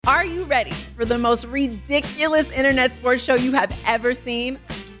Are you ready for the most ridiculous internet sports show you have ever seen?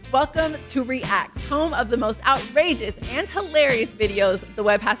 Welcome to Reacts, home of the most outrageous and hilarious videos the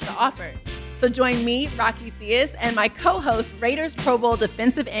web has to offer. So join me, Rocky Theus, and my co-host, Raiders Pro Bowl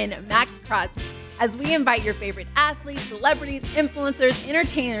defensive end Max Crosby, as we invite your favorite athletes, celebrities, influencers,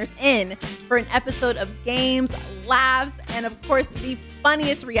 entertainers in for an episode of games, laughs, and of course, the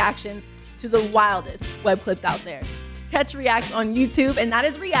funniest reactions to the wildest web clips out there. Catch Reacts on YouTube, and that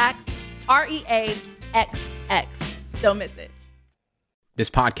is Reacts, REAXX. Don't miss it. This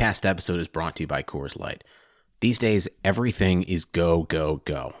podcast episode is brought to you by Coors Light. These days, everything is go, go,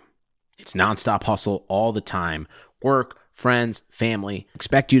 go. It's nonstop hustle all the time. Work, friends, family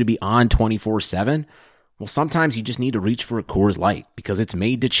expect you to be on 24/7. Well, sometimes you just need to reach for a Coors Light because it's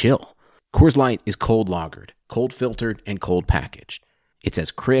made to chill. Coors Light is cold lagered, cold filtered, and cold packaged. It's as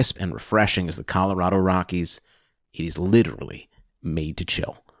crisp and refreshing as the Colorado Rockies. It is literally made to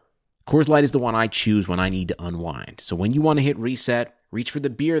chill. Coors Light is the one I choose when I need to unwind. So when you want to hit reset, reach for the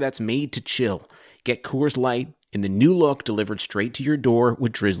beer that's made to chill. Get Coors Light in the new look delivered straight to your door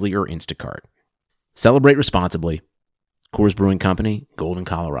with Drizzly or Instacart. Celebrate responsibly. Coors Brewing Company, Golden,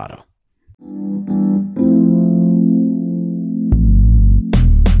 Colorado.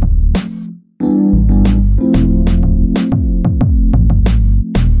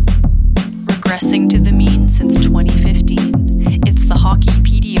 Regressing to the mean since 2015, it's the Hockey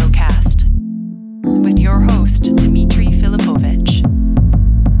PDO-cast with your host, Dmitry Filipovich.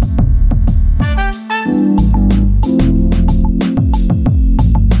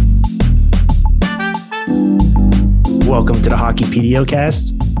 Welcome to the Hockey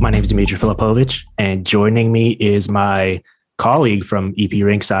PDO-cast. My name is Dmitry Filipovich, and joining me is my colleague from EP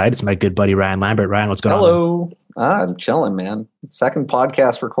Rinkside. It's my good buddy, Ryan Lambert. Ryan, what's going on? Hello. I'm chilling, man. Second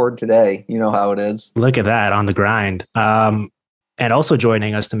podcast record today. You know how it is. Look at that, on the grind. And also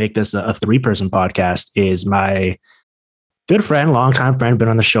joining us to make this a three-person podcast is my good friend, longtime friend, been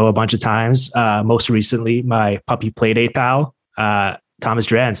on the show a bunch of times. Most recently, my puppy playdate pal, Thomas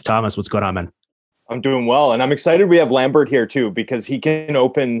Drance. Thomas, what's going on, man? I'm doing well, and I'm excited we have Lambert here too, because he can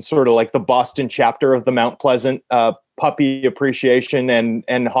open sort of like the Boston chapter of the Mount Pleasant Puppy Appreciation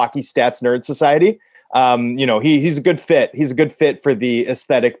and Hockey Stats Nerd Society. He's a good fit. He's a good fit for the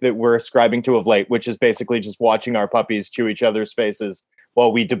aesthetic that we're ascribing to of late, which is basically just watching our puppies chew each other's faces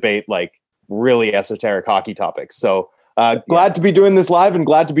while we debate like really esoteric hockey topics. So glad to be doing this live and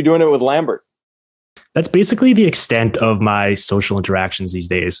glad to be doing it with Lambert. That's basically the extent of my social interactions these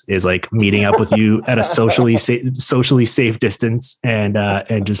days, is like meeting up with you at a socially safe distance and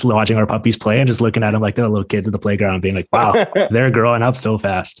just watching our puppies play and just looking at them like they're little kids at the playground and being like, wow, they're growing up so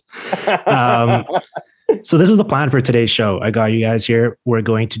fast. So this is the plan for today's show. I got you guys here. We're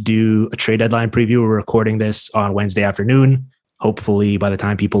going to do a trade deadline preview. We're recording this on Wednesday afternoon. Hopefully by the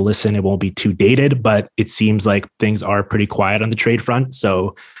time people listen, it won't be too dated, but it seems like things are pretty quiet on the trade front.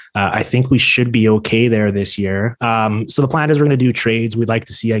 So I think we should be okay there this year. So the plan is we're going to do trades we'd like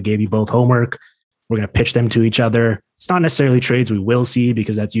to see. I gave you both homework. We're going to pitch them to each other. It's not necessarily trades we will see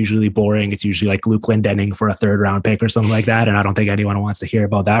because that's usually boring. It's usually like Luke Glendening for a third round pick or something like that. And I don't think anyone wants to hear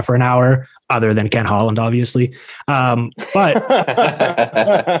about that for an hour other than Ken Holland, obviously. But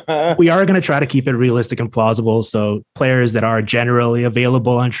we are going to try to keep it realistic and plausible. So players that are generally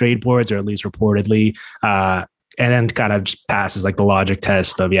available on trade boards, or at least reportedly, and then kind of just passes like the logic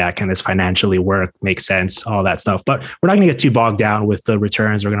test of, can this financially work, make sense, all that stuff. But we're not going to get too bogged down with the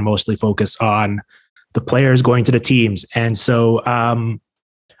returns. We're going to mostly focus on the players going to the teams. And so I don't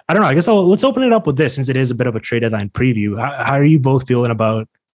know, I guess let's open it up with this, since it is a bit of a trade deadline preview. How are you both feeling about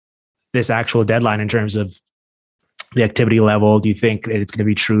this actual deadline in terms of the activity level? Do you think that it's going to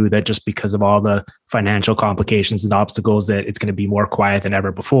be true that just because of all the financial complications and obstacles that it's going to be more quiet than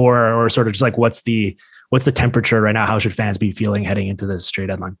ever before? Or sort of just like, what's the temperature right now? How should fans be feeling heading into this trade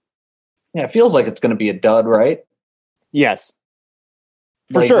deadline? Yeah, it feels like it's going to be a dud, right? Yes,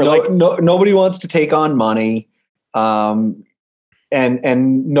 for like, sure. Nobody wants to take on money, and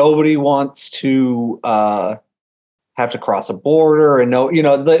nobody wants to have to cross a border, and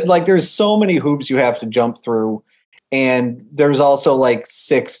there's so many hoops you have to jump through, and there's also like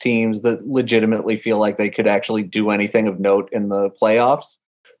 6 teams that legitimately feel like they could actually do anything of note in the playoffs.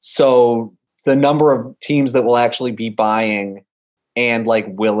 So the number of teams that will actually be buying and like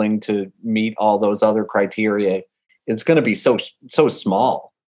willing to meet all those other criteria, it's going to be so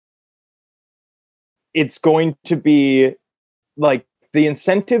small. It's going to be like the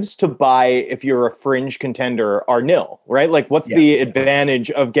incentives to buy if you're a fringe contender are nil, right? Like what's the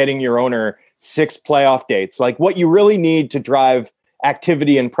advantage of getting your owner 6 playoff dates? Like what you really need to drive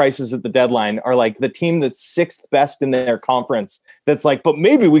activity and prices at the deadline are like the team that's sixth best in their conference. That's like, but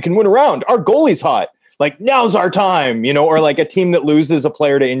maybe we can win a round. Our goalie's hot. Like, now's our time, or like a team that loses a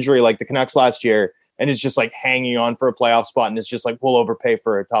player to injury, like the Canucks last year, and is just like hanging on for a playoff spot. And it's just like, we'll overpay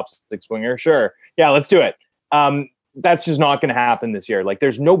for a top six winger. Sure. Yeah, let's do it. That's just not going to happen this year. Like,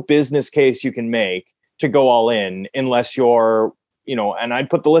 there's no business case you can make to go all in unless you're, and I'd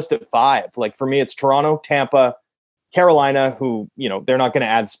put the list at 5. Like, for me, it's Toronto, Tampa, Carolina, who, they're not going to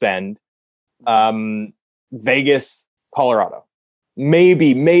add spend. Vegas, Colorado.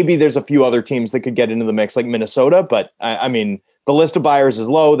 Maybe there's a few other teams that could get into the mix, like Minnesota. But I mean, the list of buyers is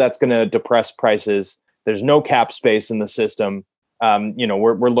low. That's going to depress prices. There's no cap space in the system.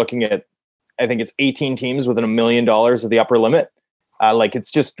 We're looking at, I think it's 18 teams within $1 million of the upper limit. Like,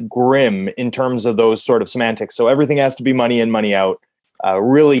 it's just grim in terms of those sort of semantics. So everything has to be money in, money out.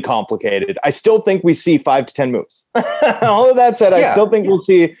 Really complicated. I still think we see 5 to 10 moves. All of that said, I still think we'll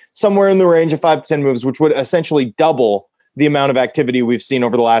see somewhere in the range of 5 to 10 moves, which would essentially double the amount of activity we've seen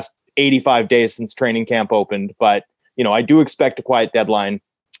over the last 85 days since training camp opened. But, I do expect a quiet deadline.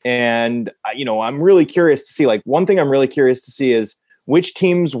 And, I'm really curious to see, like, one thing I'm really curious to see is which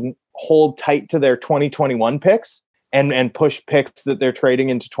teams hold tight to their 2021 picks and push picks that they're trading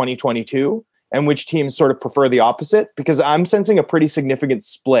into 2022, and which teams sort of prefer the opposite, because I'm sensing a pretty significant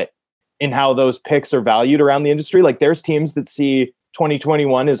split in how those picks are valued around the industry. Like, there's teams that see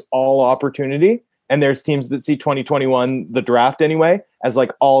 2021 as all opportunity, and there's teams that see 2021, the draft anyway, as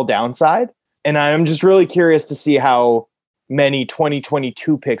like all downside. And I'm just really curious to see how many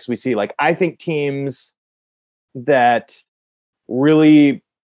 2022 picks we see. Like, I think teams that really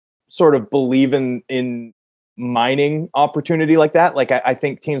sort of believe in mining opportunity like that. Like, I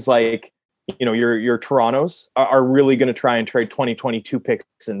think teams like, your Torontos are really going to try and trade 2022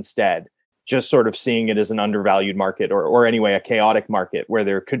 picks instead, just sort of seeing it as an undervalued market or anyway, a chaotic market where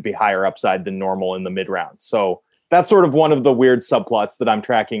there could be higher upside than normal in the mid round. So that's sort of one of the weird subplots that I'm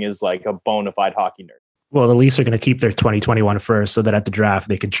tracking is like a bona fide hockey nerd. Well, the Leafs are going to keep their 2021 first so that at the draft,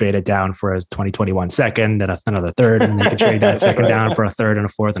 they can trade it down for a 2021 second and another third, and they can trade that second down for a third and a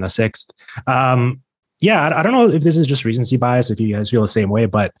fourth and a sixth. I don't know if this is just recency bias, if you guys feel the same way,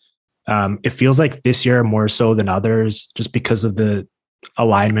 but it feels like this year more so than others, just because of the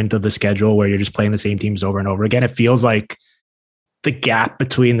alignment of the schedule where you're just playing the same teams over and over again. It feels like the gap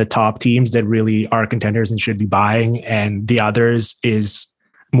between the top teams that really are contenders and should be buying and the others is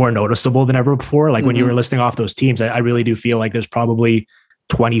more noticeable than ever before. Like when you were listing off those teams, I really do feel like there's probably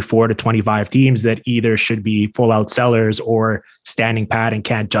 24 to 25 teams that either should be full out sellers or standing pat and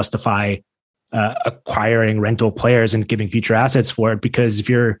can't justify acquiring rental players and giving future assets for it. Because if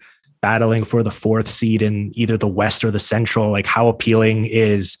you're battling for the 4th seed in either the West or the Central, like how appealing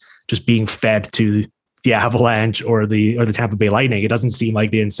is just being fed to the Avalanche or the Tampa Bay Lightning? It doesn't seem like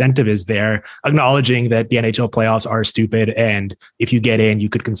the incentive is there, acknowledging that the NHL playoffs are stupid. And if you get in, you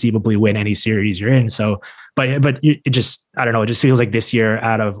could conceivably win any series you're in. So, but it just, I don't know, it just feels like this year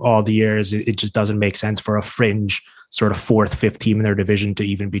out of all the years, it just doesn't make sense for a fringe sort of 4th, 5th team in their division to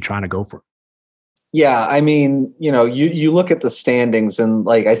even be trying to go for it. Yeah. I mean, you look at the standings and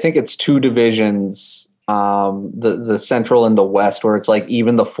like, I think it's 2 divisions, the Central and the West, where it's like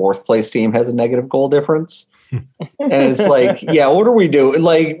even the 4th place team has a negative goal difference. And it's like, yeah, what do we do?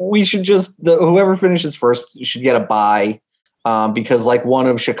 Like, we should just, whoever finishes first should get a bye, because like one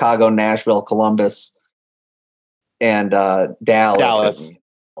of Chicago, Nashville, Columbus, and Dallas.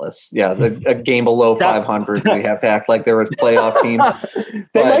 Yeah, a game below 500, we have to act like they're a playoff team.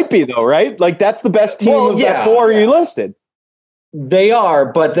 They might be though, right? Like that's the best team of the 4 you listed. They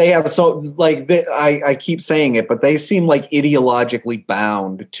are, but they have I keep saying it, but they seem like ideologically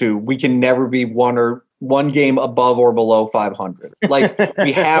bound to, we can never be one game above or below 500. Like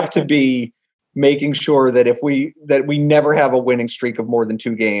we have to be making sure that we never have a winning streak of more than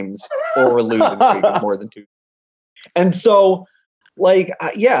 2 games or a losing streak of more than 2. And so like,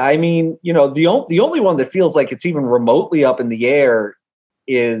 yeah, I mean, the only one that feels like it's even remotely up in the air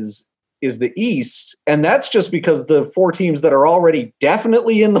is the East. And that's just because the 4 teams that are already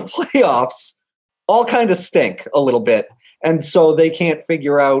definitely in the playoffs all kind of stink a little bit. And so they can't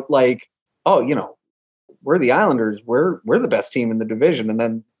figure out like, oh, we're the Islanders. We're the best team in the division. And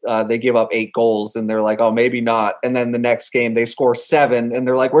then they give up 8 goals and they're like, oh, maybe not. And then the next game they score 7 and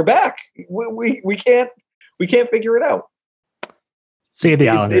they're like, we're back. We can't figure it out. Say the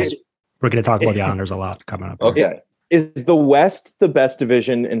Islanders. We're going to talk about the Islanders a lot coming up. Okay. Is the West the best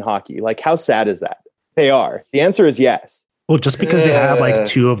division in hockey? Like, how sad is that? They are. The answer is yes. Well, just because they have like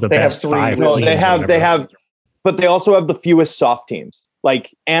 2 of the best 5. No, they have, but they also have the fewest soft teams.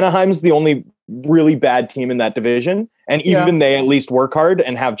 Like Anaheim's the only really bad team in that division. And even they at least work hard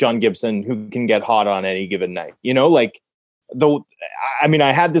and have John Gibson who can get hot on any given night. You know, like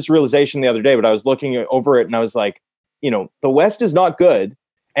I had this realization the other day, but I was looking over it and I was like, you know, the West is not good.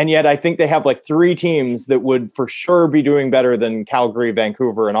 And yet I think they have like 3 teams that would for sure be doing better than Calgary,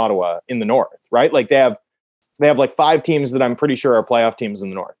 Vancouver, and Ottawa in the North, right? Like they have like 5 teams that I'm pretty sure are playoff teams in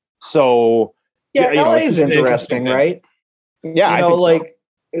the North. So yeah, LA is interesting, right? Yeah, you know,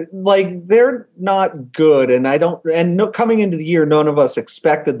 like they're not good, and coming into the year, none of us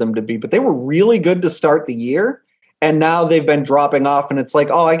expected them to be, but they were really good to start the year, and now they've been dropping off, and it's like,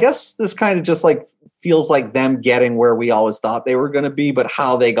 oh, I guess this kind of just like feels like them getting where we always thought they were going to be, but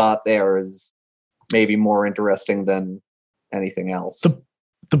how they got there is maybe more interesting than anything else.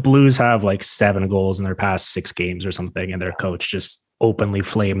 The Blues have like 7 goals in their past 6 games or something, and their coach just openly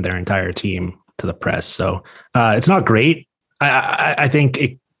flamed their entire team to the press. So it's not great. I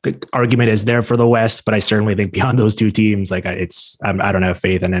think the argument is there for the West, but I certainly think beyond those 2 teams, like I don't have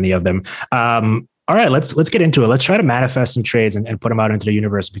faith in any of them. All right, let's get into it. Let's try to manifest some trades and put them out into the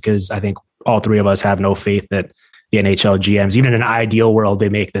universe, because I think all 3 of us have no faith that the NHL GMs, even in an ideal world, they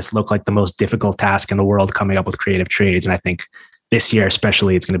make this look like the most difficult task in the world, coming up with creative trades. And I think this year,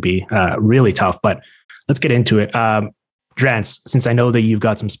 especially, it's going to be really tough. But let's get into it. Drance, since I know that you've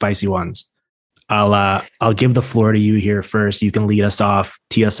got some spicy ones, I'll give the floor to you here first. You can lead us off,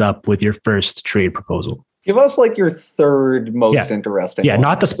 tee us up with your first trade proposal. Give us like your third most interesting. Yeah, one.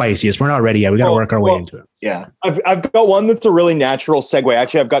 Not the spiciest. We're not ready yet. We got to work our way into it. Yeah. I've got one that's a really natural segue.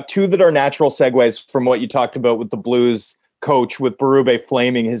 Actually, I've got 2 that are natural segues from what you talked about with the Blues coach, with Berube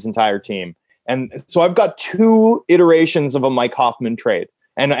flaming his entire team. And so I've got 2 iterations of a Mike Hoffman trade.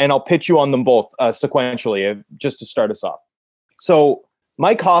 And I'll pitch you on them both sequentially, just to start us off. So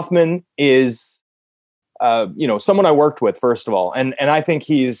Mike Hoffman is someone I worked with, first of all. And I think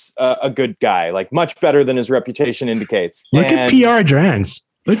he's a good guy, like much better than his reputation indicates. Look at PR Drance.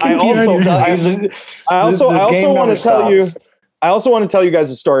 I also want to tell you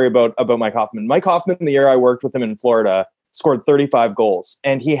guys a story about Mike Hoffman. Mike Hoffman, the year I worked with him in Florida, scored 35 goals.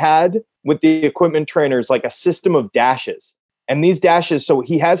 And he had, with the equipment trainers, like a system of dashes. And these dashes, so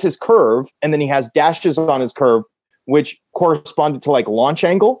he has his curve, and then he has dashes on his curve, which corresponded to like launch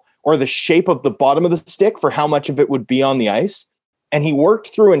angle, or the shape of the bottom of the stick for how much of it would be on the ice. And he worked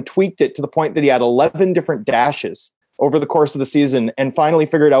through and tweaked it to the point that he had 11 different dashes over the course of the season, and finally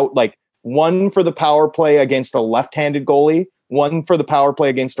figured out like 1 for the power play against a left-handed goalie, 1 for the power play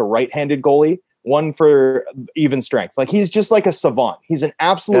against a right-handed goalie, 1 for even strength. Like he's just like a savant. He's an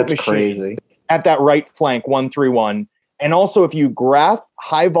absolute machine crazy at that right flank 1-3-1. And also if you graph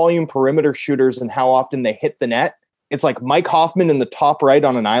high volume perimeter shooters and how often they hit the net, it's like Mike Hoffman in the top right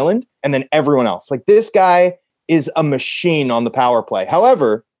on an island, and then everyone else. Like this guy is a machine on the power play.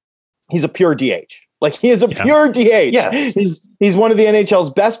 However, he's a pure DH. Like he is a pure DH. Yes. He's one of the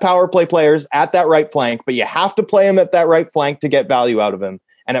NHL's best power play players at that right flank, but you have to play him at that right flank to get value out of him.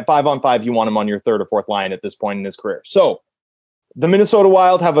 And at 5-on-5, you want him on your 3rd or 4th line at this point in his career. So the Minnesota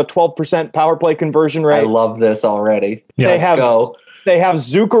Wild have a 12% power play conversion rate. I love this already. They have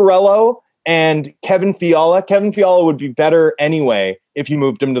Zuccarello and Kevin Fiala. Kevin Fiala would be better anyway if you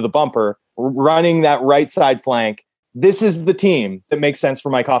moved him to the bumper, running that right side flank. This is the team that makes sense for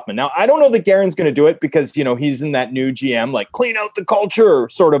Mike Hoffman. Now, I don't know that Guerin's going to do it because, he's in that new GM, like clean out the culture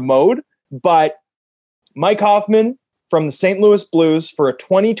sort of mode. But Mike Hoffman from the St. Louis Blues for a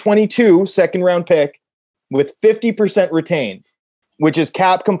 2022 second round pick with 50% retained, which is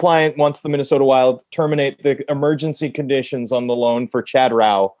cap compliant once the Minnesota Wild terminate the emergency conditions on the loan for Chad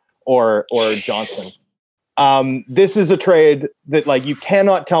Rao or Johnson. This is a trade that, like, you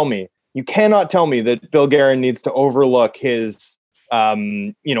cannot tell me that Bill Guerin needs to overlook his,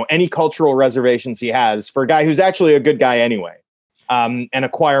 any cultural reservations he has for a guy who's actually a good guy anyway, and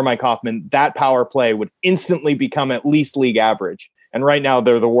acquire Mike Hoffman. That power play would instantly become at least league average. And right now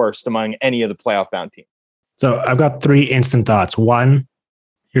they're the worst among any of the playoff bound teams. So I've got 3 instant thoughts. One,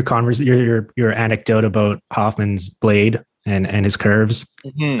 your anecdote about Hoffman's blade and his curves.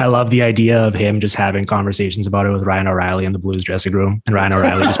 Mm-hmm. I love the idea of him just having conversations about it with Ryan O'Reilly in the Blues dressing room, and Ryan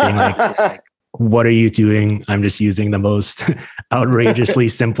O'Reilly just being like, what are you doing? I'm just using the most outrageously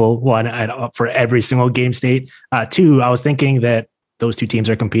simple one for every single game state. 2, I was thinking that those 2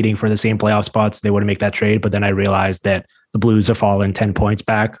 teams are competing for the same playoff spots. They wouldn't make that trade, but then I realized that the Blues have fallen 10 points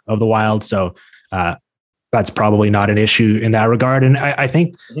back of the Wild. So that's probably not an issue in that regard. And I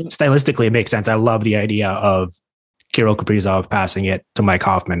think stylistically it makes sense. I love the idea of Kirill Kaprizov passing it to Mike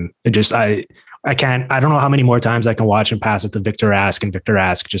Hoffman. It just, I don't know how many more times I can watch him pass it to Victor Rask, and Victor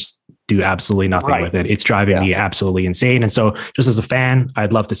Rask just do absolutely nothing with it. It's driving me absolutely insane. And so just as a fan,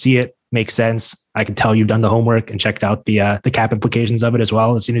 I'd love to see it. makes sense. I can tell you've done the homework and checked out the cap implications of it as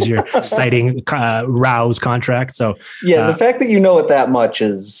well. As soon as you're citing Rao's contract, so the fact that you know it that much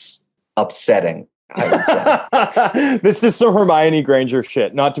is upsetting, I would say. This is some Hermione Granger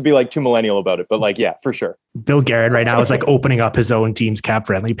shit. Not to be like too millennial about it, but like, yeah, for sure. Bill Guerin right now is like opening up his own team's cap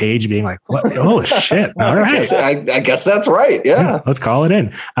friendly page, being like, "What? Oh shit! All right, I guess that's right. Yeah, let's call it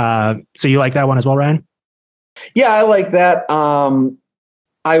in." So you like that one as well, Ryan? Yeah, I like that.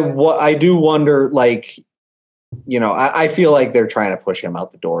 I do wonder, like, you know, I feel like they're trying to push him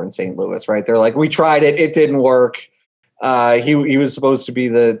out the door in St. Louis, right? They're like, we tried it, it didn't work. He was supposed to be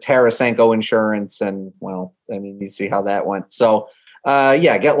the Tarasenko insurance, and well, I mean, you see how that went. So,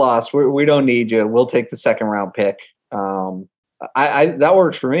 get lost. We don't need you. We'll take the second round pick. That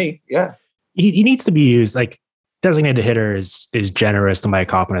works for me. Yeah, he needs to be used. Like, designated hitter is generous to Mike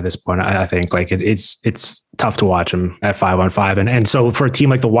Hoffman at this point. I think like it's tough to watch him at 5-on-5, and so for a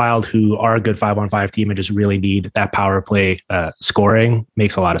team like the Wild, who are a good 5-on-5 team and just really need that power play scoring,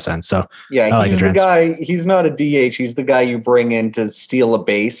 makes a lot of sense. So yeah, he's the guy. He's not a DH. He's the guy you bring in to steal a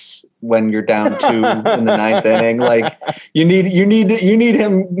base when you're down 2 in the 9th inning. Like you need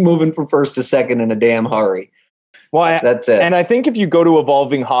him moving from first to second in a damn hurry. Well, that's it. And I think if you go to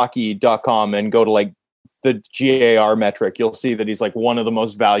evolvinghockey.com and go to like the GAR metric, you'll see that he's like one of the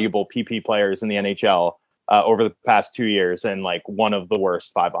most valuable PP players in the NHL over the past 2 years, and like one of the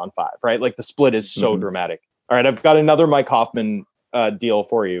worst 5-on-5, right? Like the split is so dramatic. All right, I've got another Mike Hoffman deal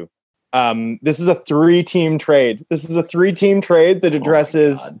for you. This is a 3-team trade. That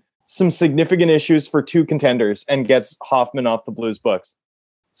addresses some significant issues for 2 contenders and gets Hoffman off the Blues books.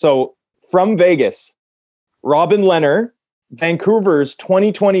 So from Vegas, Robin Lehner, Vancouver's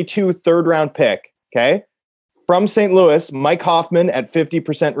 2022 third round pick. Okay. From St. Louis, Mike Hoffman at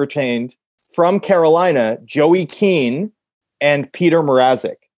 50% retained. From Carolina, Joey Keane and Peter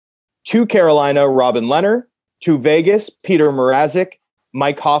Mrazek. To Carolina, Robin Lehner. To Vegas, Peter Mrazek,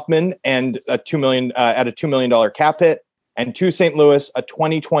 Mike Hoffman, and a $2 million cap hit. And to St. Louis, a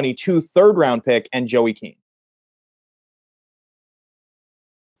 2022 third round pick and Joey Keane.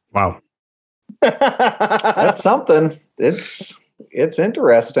 Wow. That's something. It's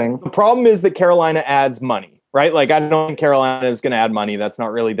interesting. The problem is that Carolina adds money, right? Like, I don't think Carolina is going to add money. That's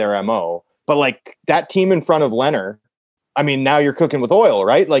not really their MO. But like that team in front of Lehner, I mean, now you're cooking with oil,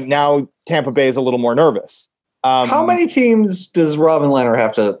 right? Like now Tampa Bay is a little more nervous. How many teams does Robin Lehner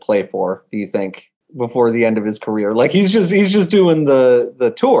have to play for, do you think, before the end of his career? Like he's just doing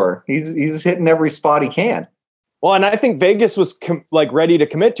the tour. He's hitting every spot he can. Well, and I think Vegas was ready to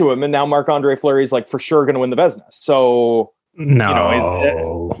commit to him, and now Marc-Andre Fleury is like for sure going to win the Vezina. So no.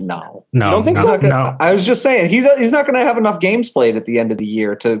 You don't think so? No. I was just saying he's not going to have enough games played at the end of the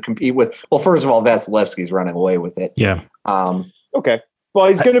year to compete with. Well, first of all, Vasilevsky's running away with it. Yeah. Okay. Well,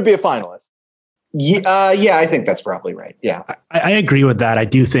 he's going to be a finalist. Yeah, I think that's probably right. Yeah, I agree with that. I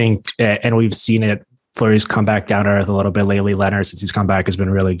do think, and we've seen it. Fleury's come back down to earth a little bit lately. Lehner, since he's come back, has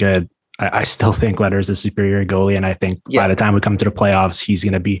been really good. I still think Lehner's a superior goalie, and I think by the time we come to the playoffs, he's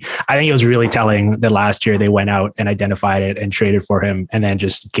going to be. I think it was really telling that last year they went out and identified it and traded for him, and then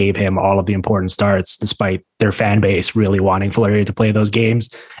just gave him all of the important starts, despite their fan base really wanting Fleury to play those games.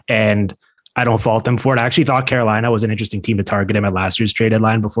 And I don't fault them for it. I actually thought Carolina was an interesting team to target him at last year's trade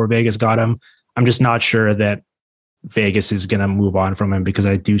deadline before Vegas got him. I'm just not sure that Vegas is going to move on from him, because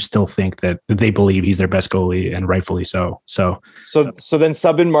I do still think that they believe he's their best goalie, and rightfully so. So then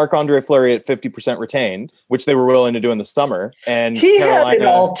sub in Marc-Andre Fleury at 50% retained, which they were willing to do in the summer. And he had an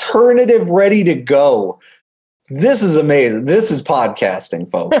alternative ready to go. This is amazing. This is podcasting,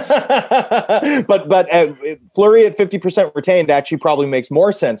 folks. but Fleury at 50% retained actually probably makes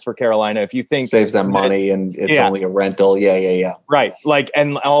more sense for Carolina if you think saves them money and it's only a rental. Yeah. Right. Like,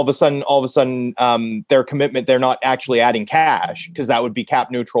 and all of a sudden, their commitment, they're not actually adding cash, because that would be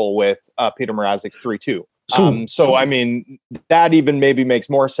cap neutral with Peter Mrazek's 3-2. So I mean, that even maybe makes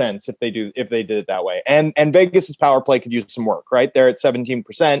more sense if they did it that way. And Vegas's power play could use some work, right? They're at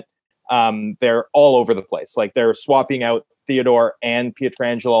 17%. They're all over the place. Like, they're swapping out Theodore and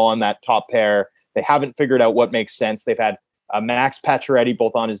Pietrangelo on that top pair. They haven't figured out what makes sense. They've had Max Pacioretty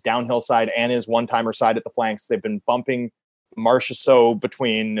both on his downhill side and his one-timer side at the flanks. They've been bumping Marchessault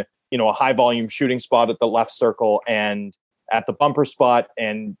between, a high volume shooting spot at the left circle and at the bumper spot.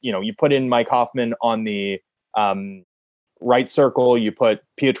 And, you put in Mike Hoffman on the right circle, you put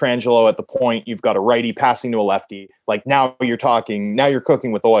Pietrangelo at the point, you've got a righty passing to a lefty. Like, now you're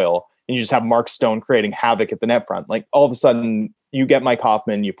cooking with oil. And you just have Mark Stone creating havoc at the net front. Like, all of a sudden you get Mike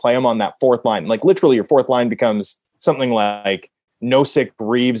Hoffman, you play him on that fourth line. Like, literally your fourth line becomes something like Nosek,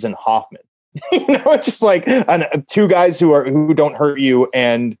 Reeves, and Hoffman. It's just like two guys who don't hurt you,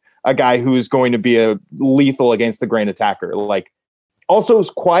 and a guy who's going to be a lethal against the grain attacker. Like, also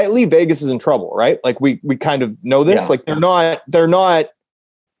quietly, Vegas is in trouble, right? Like we kind of know this. Like they're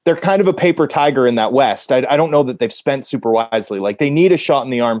kind of a paper tiger in that West. I don't know that they've spent super wisely. Like they need a shot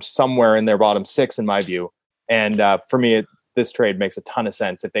in the arm somewhere in their bottom six, in my view. And for me, this trade makes a ton of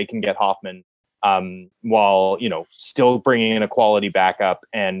sense if they can get Hoffman while, still bringing in a quality backup,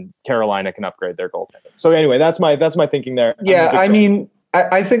 and Carolina can upgrade their goaltending. So anyway, that's my thinking there. Yeah. I mean,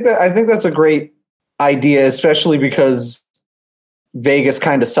 I think that's a great idea, especially because Vegas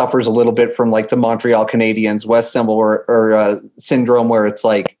kind of suffers a little bit from like the Montreal Canadiens West syndrome, where it's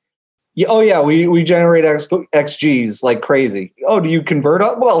like, we generate XGs like crazy. Oh, do you convert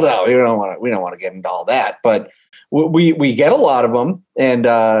up? Well, no, we don't want to get into all that, but we get a lot of them, and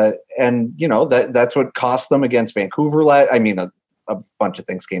that's what cost them against Vancouver. I mean, a bunch of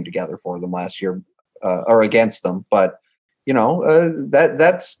things came together for them last year, or against them, but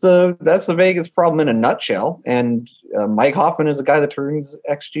that's the Vegas problem in a nutshell. And Mike Hoffman is a guy that turns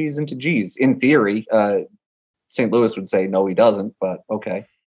XGs into Gs in theory. St. Louis would say no, he doesn't, but okay.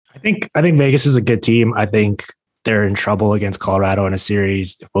 I think Vegas is a good team. I think they're in trouble against Colorado in a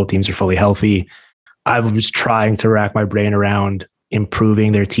series if both teams are fully healthy. I was trying to rack my brain around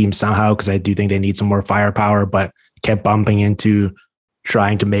improving their team somehow, because I do think they need some more firepower, but kept bumping into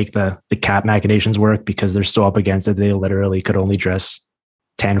trying to make the cap machinations work because they're so up against it. They literally could only dress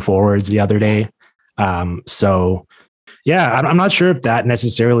 10 forwards the other day. So yeah, I'm not sure if that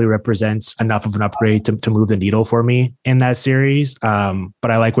necessarily represents enough of an upgrade to move the needle for me in that series. But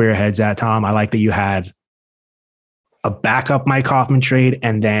I like where your head's at, Tom. I like that you had a backup Mike Hoffman trade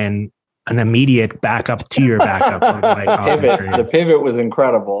and then an immediate backup to your backup. Mike Hoffman trade. The pivot was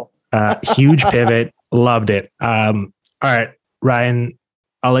incredible. Huge pivot. Loved it. All right, Ryan,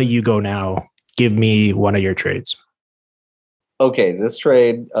 I'll let you go now. Give me one of your trades. Okay, this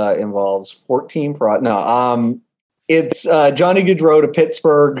trade involves 14 it's Johnny Gaudreau to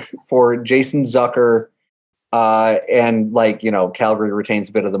Pittsburgh for Jason Zucker, and Calgary retains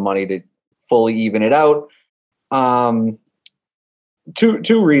a bit of the money to fully even it out.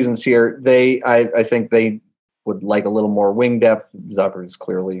 Two reasons here. I think they would like a little more wing depth. Zucker is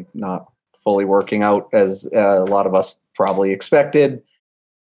clearly not fully working out as a lot of us probably expected.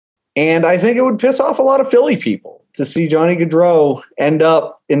 And I think it would piss off a lot of Philly people to see Johnny Gaudreau end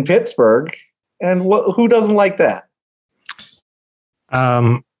up in Pittsburgh. And who doesn't like that?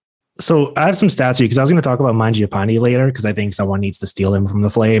 So I have some stats here because I was going to talk about Mangiapane later because I think someone needs to steal him from the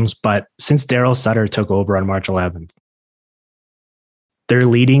Flames. But since Daryl Sutter took over on March 11th, their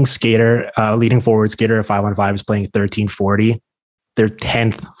leading forward skater at 5-on-5 is playing 1340. Their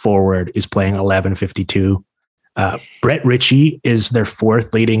 10th forward is playing 1152. Brett Ritchie is their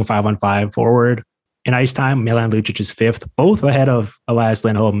fourth leading 5-on-5 forward in ice time. Milan Lucic is fifth, both ahead of Elias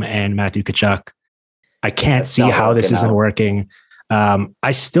Lindholm and Matthew Tkachuk. I can't see how this isn't working.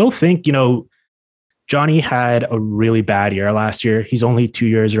 I still think, Johnny had a really bad year last year. He's only 2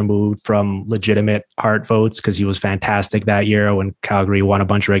 years removed from legitimate Hart votes because he was fantastic that year when Calgary won a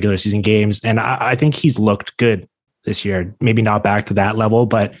bunch of regular season games. And I think he's looked good this year. Maybe not back to that level,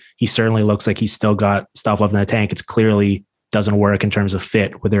 but he certainly looks like he's still got stuff left in the tank. It's clearly doesn't work in terms of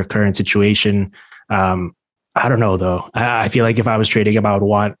fit with their current situation. I don't know, though. I feel like if I was trading him, I would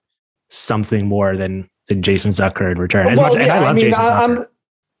want something more than Jason Zucker in return. I love Jason Zucker.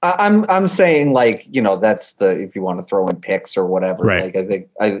 I'm saying that's if you want to throw in picks or whatever. Right. I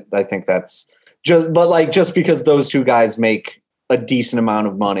think that's just because those two guys make a decent amount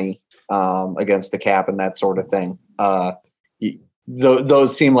of money against the cap and that sort of thing.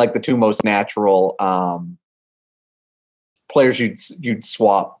 Those seem like the two most natural players you'd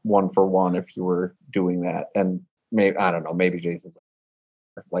swap one for one if you were doing that. And maybe, I don't know, maybe Jason's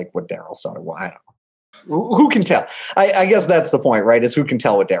like what Daryl Sutter. Well, I don't know. Who can tell? I guess that's the point, right? Is who can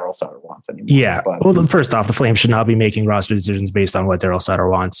tell what Daryl Sutter wants anymore? Yeah. Well, first off, the Flames should not be making roster decisions based on what Daryl Sutter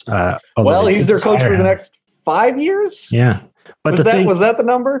wants. Well, he's their coach for the next 5 years. Yeah. But was that the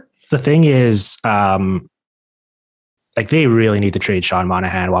number? The thing is, they really need to trade Sean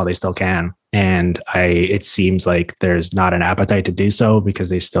Monahan while they still can. And it seems like there's not an appetite to do so because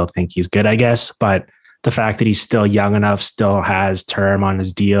they still think he's good, I guess. But the fact that he's still young enough, still has term on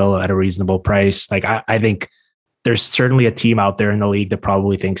his deal at a reasonable price. I think there's certainly a team out there in the league that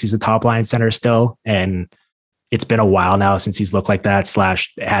probably thinks he's a top line center still. And it's been a while now since he's looked like that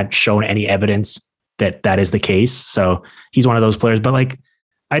 / had shown any evidence that is the case. So he's one of those players, but I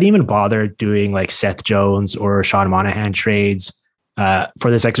didn't even bother doing Seth Jones or Sean Monahan trades for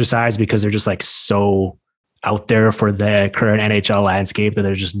this exercise because they're just so out there for the current NHL landscape that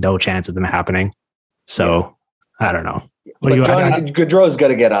there's just no chance of them happening. So I don't know. But Gaudreau's got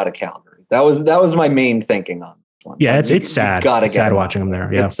to get out of Calgary. That was my main thinking on this one. Yeah, it's sad. It's sad watching him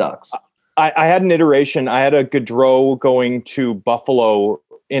there. Yeah. It sucks. I had an iteration. I had a Gaudreau going to Buffalo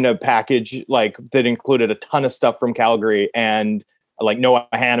in a package like that included a ton of stuff from Calgary and like Noah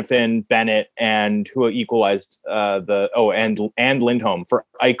Hannafin, Bennett, and who equalized and Lindholm for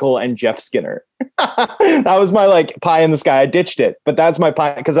Eichel and Jeff Skinner. That was my like pie in the sky. I ditched it, but that's my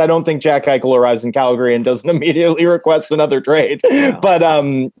pie because I don't think Jack Eichel arrives in Calgary and doesn't immediately request another trade. Yeah. But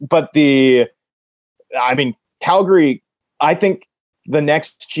Calgary, I think the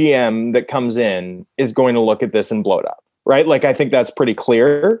next GM that comes in is going to look at this and blow it up, right? Like I think that's pretty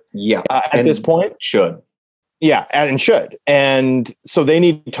clear. Yeah, at this point, should. Yeah, and should. And so they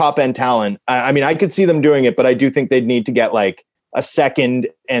need top end talent. I mean, I could see them doing it, but I do think they'd need to get like a second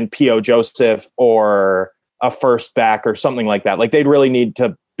and P.O. Joseph or a first back or something like that. Like they'd really need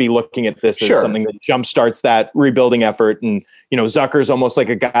to be looking at this as something that jumpstarts that rebuilding effort. And, Zucker's almost like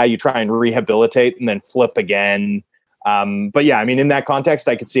a guy you try and rehabilitate and then flip again. But yeah, I mean, in that context,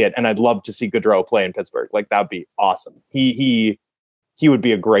 I could see it. And I'd love to see Gaudreau play in Pittsburgh. Like that'd be awesome. He would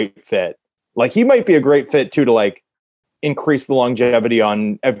be a great fit. Like he might be a great fit too to like increase the longevity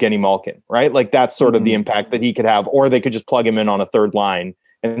on Evgeny Malkin, right? Like that's sort of the impact that he could have, or they could just plug him in on a third line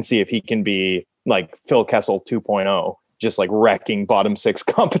and see if he can be like Phil Kessel 2.0, just like wrecking bottom six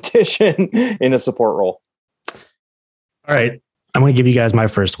competition in a support role. All right. I'm going to give you guys my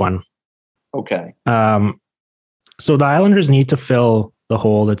first one. Okay. So the Islanders need to fill the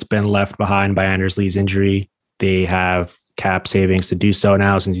hole that's been left behind by Anders Lee's injury. They have cap savings to do so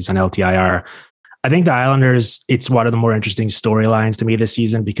now since he's on LTIR. I think the Islanders, it's one of the more interesting storylines to me this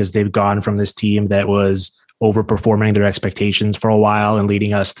season because they've gone from this team that was overperforming their expectations for a while and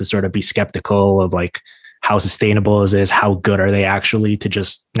leading us to sort of be skeptical of like how sustainable is this? How good are they actually to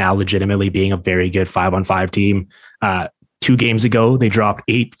just now legitimately being a very good 5-on-5 team? 2 games ago, they dropped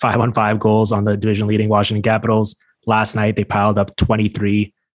 8 5-on-5 goals on the division leading Washington Capitals. Last night, they piled up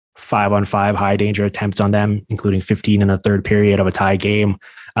 23 5-on-5 high danger attempts on them, including 15 in the third period of a tie game.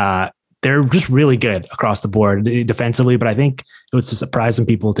 They're just really good across the board defensively, but I think it was surprise some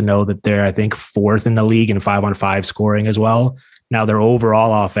people to know that they're, I think, 4th in the league in 5-on-5 scoring as well. Now their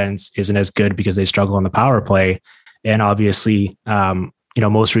overall offense isn't as good because they struggle on the power play. And obviously,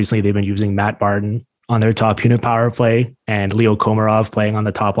 most recently they've been using Matt Barton on their top unit power play and Leo Komarov playing on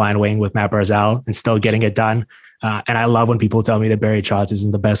the top line wing with Matt Barzal and still getting it done. And I love when people tell me that Barry Trotz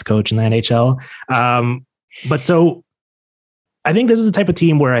isn't the best coach in the NHL. But so I think this is the type of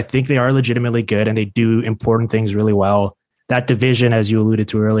team where I think they are legitimately good and they do important things really well. That division, as you alluded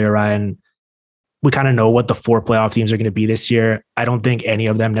to earlier, Ryan, we kind of know what the 4 playoff teams are going to be this year. I don't think any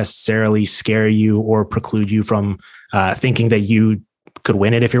of them necessarily scare you or preclude you from thinking that you could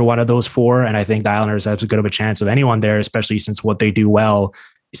win it if you're one of those 4. And I think the Islanders have as good of a chance of anyone there, especially since what they do well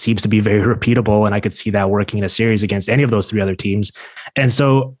seems to be very repeatable. And I could see that working in a series against any of those 3 other teams. And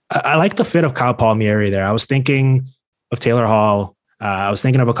so I like the fit of Kyle Palmieri there. I was thinking of Taylor Hall. I was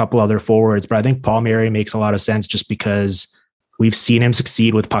thinking of a couple other forwards, but I think Palmieri makes a lot of sense just because we've seen him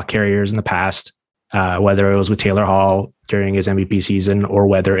succeed with puck carriers in the past, whether it was with Taylor Hall during his MVP season or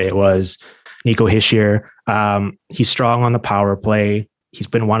whether it was Nico Hischier. He's strong on the power play. He's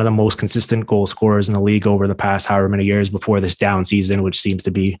been one of the most consistent goal scorers in the league over the past however many years before this down season, which seems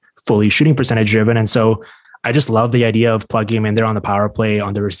to be fully shooting percentage driven. And so I just love the idea of plugging him in there on the power play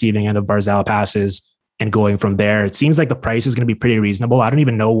on the receiving end of Barzal passes and going from there. It seems like the price is going to be pretty reasonable. I don't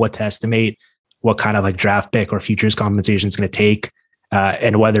even know what to estimate, what kind of like draft pick or futures compensation it's going to take,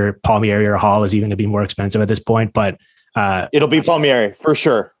 and whether Palmieri or Hall is even going to be more expensive at this point. But it'll be Palmieri for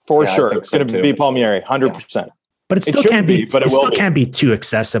sure. It's going to be Palmieri, 100%. Yeah. But it still can't be. But it still can't be too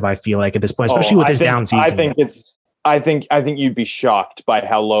excessive. I feel like at this point, especially with his down season. I think you'd be shocked by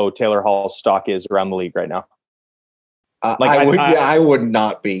how low Taylor Hall's stock is around the league right now. I would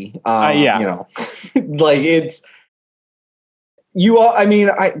not be. Like it's you all. I mean,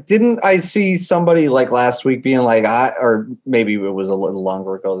 I see somebody like last week being like, or maybe it was a little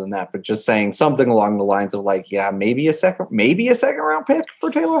longer ago than that, but just saying something along the lines of like, yeah, maybe a second round pick for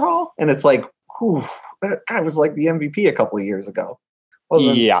Taylor Hall, and it's like, whew. That guy was like the MVP a couple of years ago.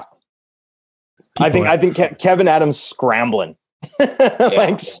 Yeah. I think Kevin Adams scrambling.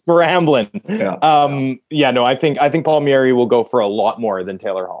 Scrambling. Yeah. I think Palmieri will go for a lot more than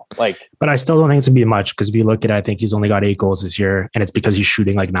Taylor Hall. But I still don't think it's gonna be much because if you look at it, I think he's only got 8 goals this year, and it's because he's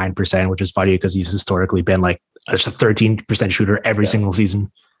shooting like 9%, which is funny because he's historically been like just a 13% shooter every single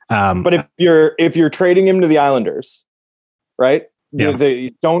season. But if you're trading him to the Islanders, right? Yeah.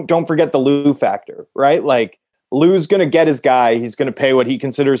 Don't forget the Lou factor, right? Like Lou's going to get his guy. He's going to pay what he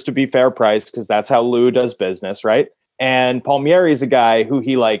considers to be fair price because that's how Lou does business, right? And Palmieri is a guy who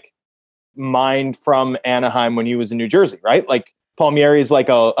he like mined from Anaheim when he was in New Jersey, right? Like Palmieri is like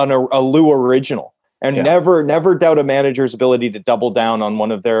a Lou original, and never doubt a manager's ability to double down on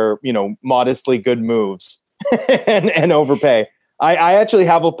one of their, you know, modestly good moves and overpay. I actually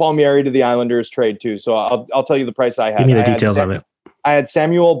have a Palmieri to the Islanders trade too, so I'll tell you the price I had. Give me the details of it. I had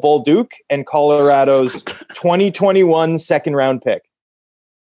Samuel Bolduc and Colorado's 2021 second round pick.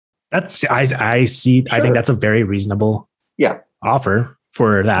 That's I see. Sure. I think that's a very reasonable offer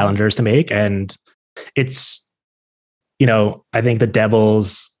for the Islanders to make. And it's, you know, I think the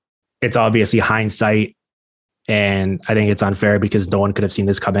Devils, it's obviously hindsight. And I think it's unfair because no one could have seen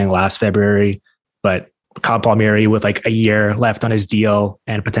this coming last February. But Kyle Palmieri, with like a year left on his deal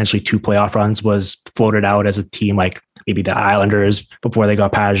and potentially 2 playoff runs, was floated out as a team like maybe the Islanders before they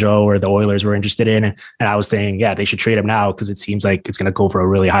got Pajot or the Oilers were interested in. And I was saying, they should trade him now because it seems like it's going to go for a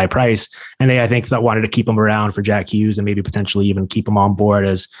really high price. And they, I think, that wanted to keep him around for Jack Hughes and maybe potentially even keep him on board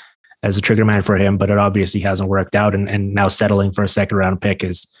as a trigger man for him. But it obviously hasn't worked out. And now settling for a second round pick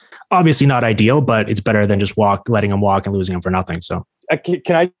is obviously not ideal, but it's better than just letting him walk and losing him for nothing. So.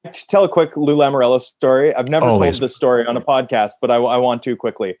 Can I tell a quick Lou Lamoriello story? I've never told this story on a podcast, but I want to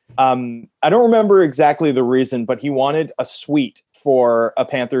quickly. I don't remember exactly the reason, but he wanted a suite for a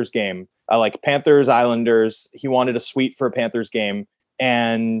Panthers game, like Panthers, Islanders. He wanted a suite for a Panthers game.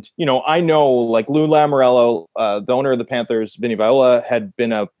 And, you know, I know like Lou Lamoriello, the owner of the Panthers, Vinny Viola, had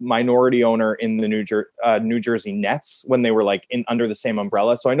been a minority owner in the New Jersey Nets when they were like under the same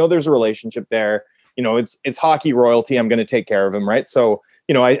umbrella. So I know there's a relationship there. You know, it's hockey royalty. I'm going to take care of him. Right. So,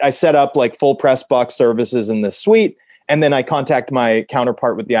 you know, I set up like full press box services in this suite. And then I contact my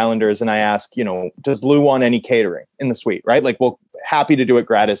counterpart with the Islanders and I ask, you know, does Lou want any catering in the suite? Right. Like, well, happy to do it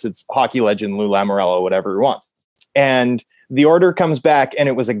gratis. It's hockey legend Lou Lamoriello, whatever he wants. And the order comes back and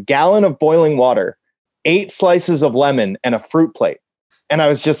it was a gallon of boiling water, 8 slices of lemon and a fruit plate. And I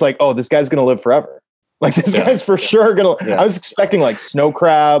was just like, oh, this guy's going to live forever. Like this guy's for sure gonna. I was expecting like snow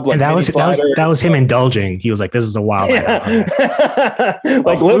crab. Like that was him indulging. He was like, "This is a wild."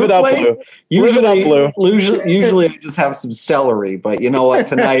 Like live it up, Lou. Usually I just have some celery, but you know what?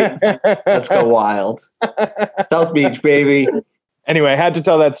 Tonight, let's go wild. South Beach, baby. Anyway, I had to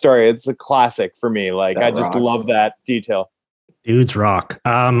tell that story. It's a classic for me. Like I just love that detail. Dudes rock.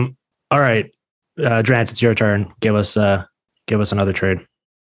 All right, Drance, it's your turn. Give us another trade.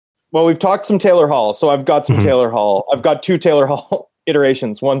 Well, we've talked some Taylor Hall, so I've got some Taylor Hall. I've got 2 Taylor Hall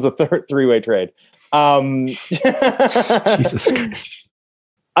iterations. One's a 3-way trade. Jesus Christ.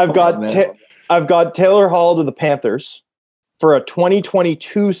 I've got Taylor Hall to the Panthers for a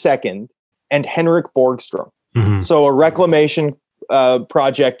 2022 second and Henrik Borgstrom. So a reclamation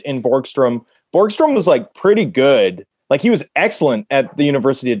project in Borgstrom. Borgstrom was like pretty good. Like he was excellent at the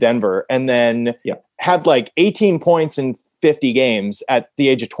University of Denver, and then had like 18 points in 50 games at the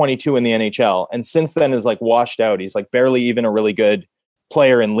age of 22 in the NHL. And since then is like washed out. He's like barely even a really good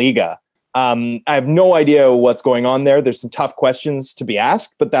player in Liga. I have no idea what's going on there. There's some tough questions to be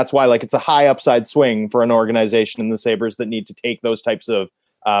asked, but that's why like it's a high upside swing for an organization in the Sabres that need to take those types of,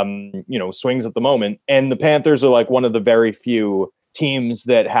 swings at the moment. And the Panthers are like one of the very few teams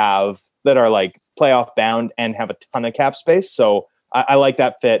that are like playoff bound and have a ton of cap space. So I like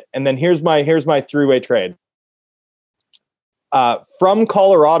that fit. And then here's my 3-way trade. From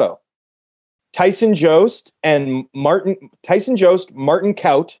Colorado, Tyson Jost, Martin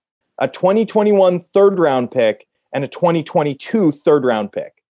Kaut, a 2021 third round pick and a 2022 third round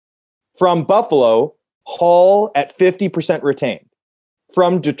pick. From Buffalo, Hall at 50% retained.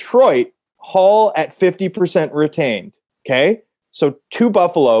 From Detroit, Hall at 50% retained. Okay. So to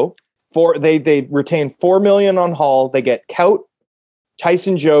Buffalo, they retain $4 million on Hall. They get Kaut,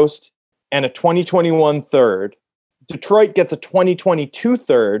 Tyson Jost, and a 2021 third. Detroit gets a 2022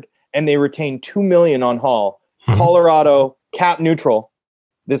 third, and they retain $2 million on Hall. Colorado, cap neutral.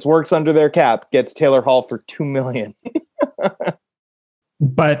 This works under their cap. Gets Taylor Hall for $2 million.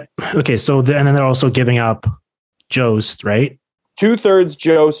 But okay, so and then they're also giving up Jost, right? 2/3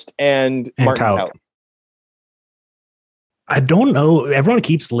 Jost and Martin Kaut. I don't know. Everyone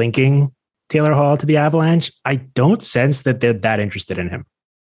keeps linking Taylor Hall to the Avalanche. I don't sense that they're that interested in him.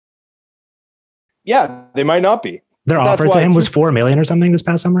 Yeah, they might not be. Their offer to him was $4 million or something this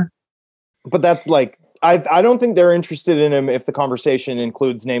past summer. But that's like, I don't think they're interested in him if the conversation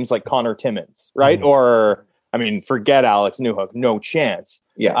includes names like Connor Timmins, right? Or, I mean, forget Alex Newhook, no chance.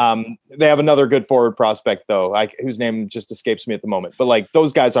 Yeah. They have another good forward prospect though, whose name just escapes me at the moment. But like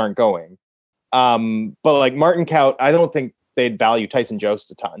those guys aren't going. But like Martin Kaut, I don't think they'd value Tyson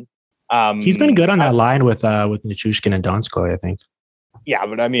Jost a ton. He's been good on that line with Nichushkin and Donskoy, I think. Yeah,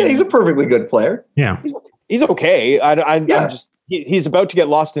 but I mean, Yeah, he's a perfectly good player. Yeah. He's okay. I'm Yeah. just he's about to get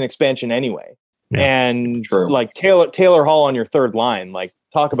lost in expansion anyway. Yeah. And True. like Taylor Hall on your third line, like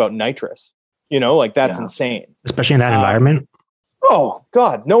talk about nitrous. Like that's Yeah. insane. Especially in that environment. Oh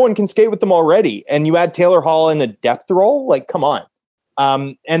God, no one can skate with them already. And you add Taylor Hall in a depth role, like come on.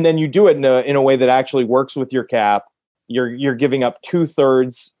 And then you do it in a way that actually works with your cap. You're giving up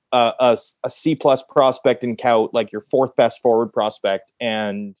 2/3 a C+ prospect in Kaut, like your fourth best forward prospect,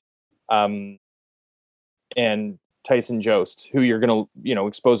 and Tyson Jost, who you're going to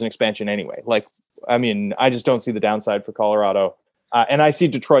expose in expansion anyway. Like, I mean, I just don't see the downside for Colorado. And I see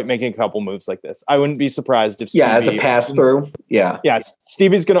Detroit making a couple moves like this. I wouldn't be surprised if As a pass through. Yeah.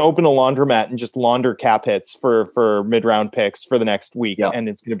 Stevie's going to open a laundromat and just launder cap hits for mid-round picks for the next week. Yep. And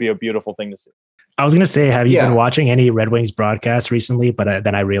it's going to be a beautiful thing to see. I was going to say, have you Yeah. been watching any Red Wings broadcasts recently? But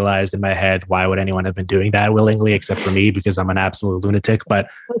then I realized in my head, why would anyone have been doing that willingly except for me, because I'm an absolute lunatic. But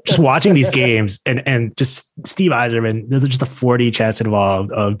just watching these games and just Steve Yzerman, there's just a 4D chess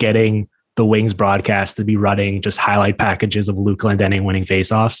involved of getting the Wings broadcast to be running just highlight packages of Luke Glendening winning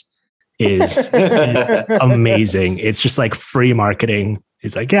faceoffs is amazing. It's just like free marketing.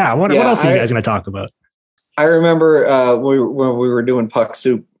 It's like, what else are you guys going to talk about? I remember when we were doing Puck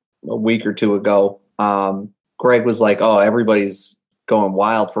Soup a week or two ago, Greg was like, "Oh, everybody's going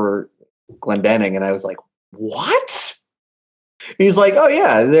wild for Glendening," and I was like, "What?" He's like, "Oh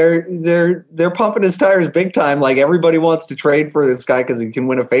yeah, they're pumping his tires big time. Like everybody wants to trade for this guy because he can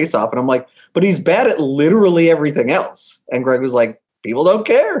win a faceoff." And I'm like, "But he's bad at literally everything else." And Greg was like, "People don't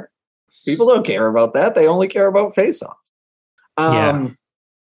care. People don't care about that. They only care about faceoffs."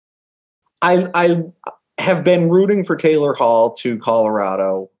 I have been rooting for Taylor Hall to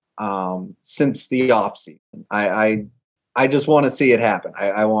Colorado since the offseason. I just want to see it happen.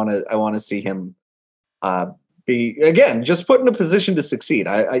 I want to see him be, again, just put in a position to succeed.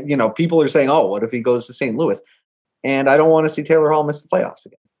 People are saying, "Oh, what if he goes to St. Louis?" And I don't want to see Taylor Hall miss the playoffs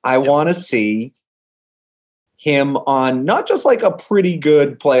again. I want to see him on not just like a pretty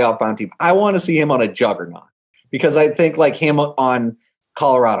good playoff bound team. I want to see him on a juggernaut, because I think like him on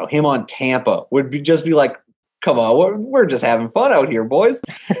Colorado, him on Tampa would be like, come on, we're just having fun out here, boys.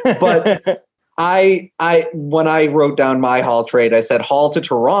 But I when I wrote down my Hall trade, I said Hall to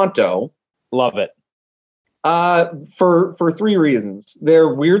Toronto. Love it. For three reasons.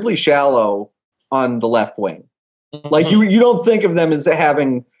 They're weirdly shallow on the left wing. Like you don't think of them as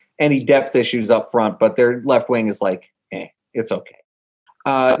having any depth issues up front, but their left wing is like, it's okay.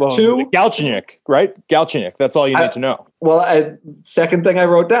 Two, Galchenyuk, right? Galchenyuk. That's all you need to know. Well, second thing I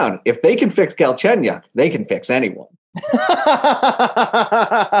wrote down: if they can fix Galchenyuk, they can fix anyone. Right?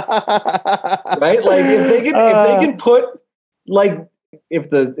 Like if they can put, like,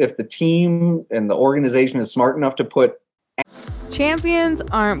 if the team and the organization is smart enough to put. Champions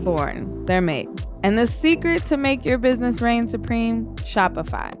aren't born, they're made. And the secret to make your business reign supreme: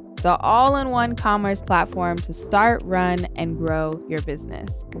 Shopify, the all-in-one commerce platform to start, run, and grow your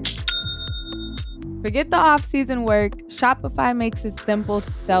business. Forget the off-season work. Shopify makes it simple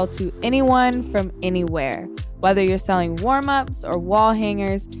to sell to anyone from anywhere. Whether you're selling warm-ups or wall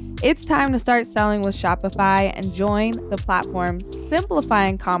hangers, it's time to start selling with Shopify and join the platform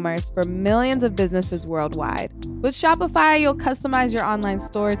simplifying commerce for millions of businesses worldwide. With Shopify, you'll customize your online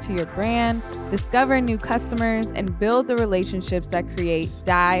store to your brand, discover new customers, and build the relationships that create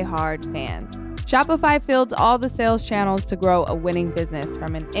die-hard fans. Shopify fields all the sales channels to grow a winning business,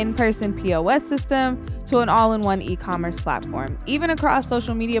 from an in-person POS system to an all-in-one e-commerce platform, even across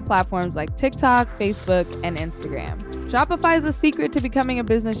social media platforms like TikTok, Facebook, and Instagram. Shopify is the secret to becoming a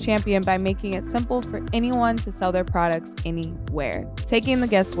business champion by making it simple for anyone to sell their products anywhere, taking the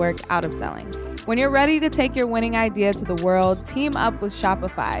guesswork out of selling. When you're ready to take your winning idea to the world, team up with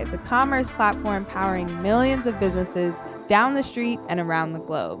Shopify, the commerce platform powering millions of businesses down the street and around the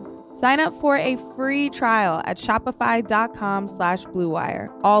globe. Sign up for a free trial at shopify.com/bluewire,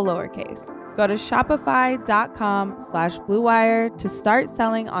 all lowercase. Go to shopify.com/bluewire to start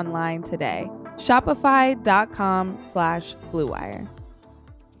selling online today. Shopify.com/bluewire.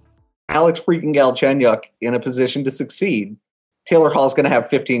 Alex freaking Galchenyuk in a position to succeed, Taylor Hall's going to have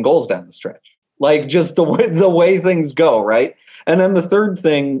 15 goals down the stretch. Like, just the way things go, right? And then the third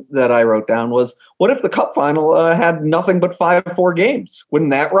thing that I wrote down was, what if the Cup final had nothing but 5-4 games? Wouldn't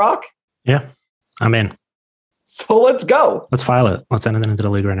that rock? Yeah, I'm in. So let's go. Let's file it. Let's send it into the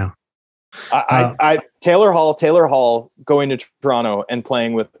league right now. Taylor Hall going to Toronto and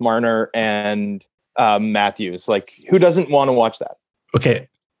playing with Marner and Matthews. Like, who doesn't want to watch that? Okay.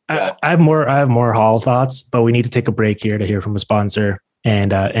 I have more Hall thoughts, but we need to take a break here to hear from a sponsor.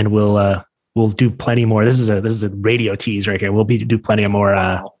 and we'll do plenty more. This is a radio tease right here. We'll do plenty of more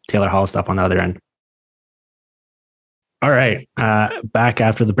Taylor Hall stuff on the other end. All right, back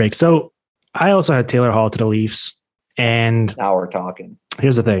after the break. So I also had Taylor Hall to the Leafs, and now we're talking.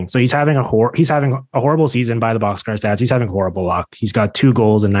 Here's the thing. So he's having a horrible season by the boxcar stats. He's having horrible luck. He's got 2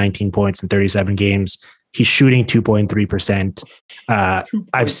 goals and 19 points in 37 games. He's shooting 2.3%.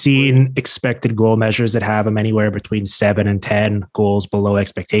 I've seen expected goal measures that have him anywhere between 7 and 10 goals below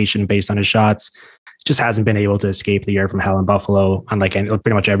expectation based on his shots. Just hasn't been able to escape the year from hell in Buffalo, unlike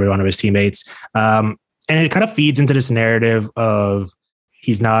pretty much every one of his teammates. And it kind of feeds into this narrative of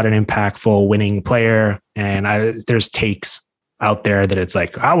he's not an impactful winning player. And there's takes out there that it's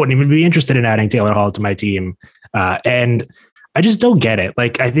like, I wouldn't even be interested in adding Taylor Hall to my team. And I just don't get it.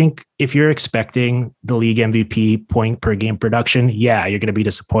 Like, I think if you're expecting the league MVP point per game production, yeah, you're going to be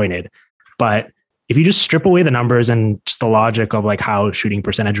disappointed. But if you just strip away the numbers and just the logic of like how shooting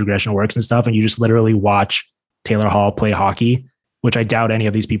percentage regression works and stuff, and you just literally watch Taylor Hall play hockey, which I doubt any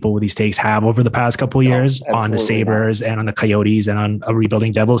of these people with these takes have over the past couple of years on the Sabres and on the Coyotes and on a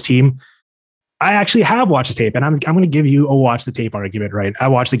rebuilding Devils team. I actually have watched the tape, and I'm going to give you a watch the tape argument, right? I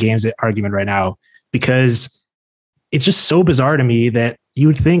watch the games argument right now because it's just so bizarre to me that you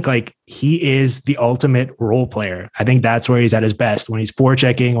would think like he is the ultimate role player. I think that's where he's at his best, when he's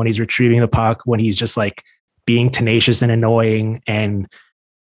forechecking, when he's retrieving the puck, when he's just like being tenacious and annoying. And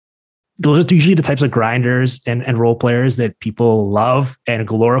those are usually the types of grinders and role players that people love and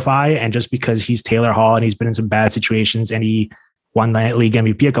glorify. And just because he's Taylor Hall and he's been in some bad situations and he won the league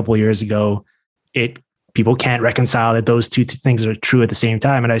MVP a couple of years ago, people can't reconcile that those two things are true at the same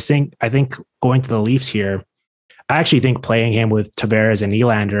time. And I think going to the Leafs here, I actually think playing him with Tavares and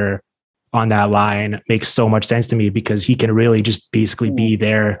Nylander on that line makes so much sense to me, because he can really just basically be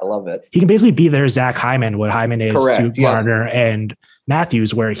there. I love it. He can basically be their Zach Hyman, what Hyman is to Marner and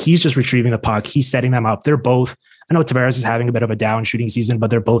Matthews, where he's just retrieving the puck. He's setting them up. They're both, I know Tavares is having a bit of a down shooting season, but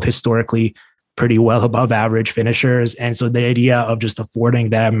they're both historically pretty well above average finishers. And so the idea of just affording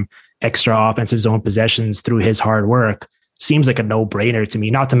them extra offensive zone possessions through his hard work seems like a no-brainer to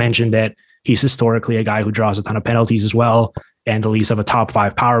me, not to mention that he's historically a guy who draws a ton of penalties as well, and the Leafs have a top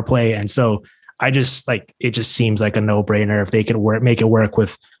 5 power play. And so it just seems like a no-brainer if they could make it work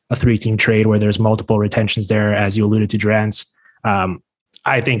with a 3-team trade where there's multiple retentions there, as you alluded to, Drance.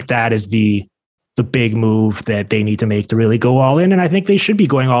 I think that is the big move that they need to make to really go all in. And I think they should be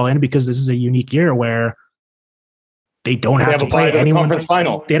going all in, because this is a unique year where they don't have to play anyone.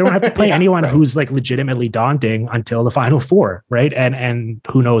 They don't have to play anyone who's like legitimately daunting until the Final Four, right? And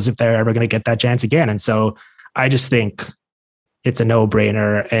who knows if they're ever going to get that chance again. And so I just think it's a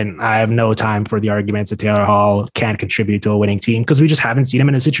no-brainer, and I have no time for the arguments that Taylor Hall can't contribute to a winning team, because we just haven't seen him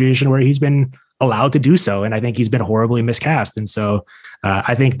in a situation where he's been allowed to do so. And I think he's been horribly miscast. And so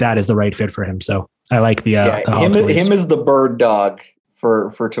I think that is the right fit for him. So I like the him as the bird dog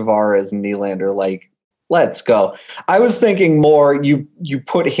for Tavares and Nylander. Like, let's go. I was thinking more you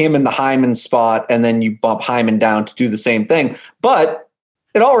put him in the Hyman spot and then you bump Hyman down to do the same thing. But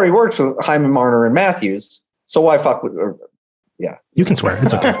it already works with Hyman, Marner, and Matthews. So why fuck with? Yeah, you can swear.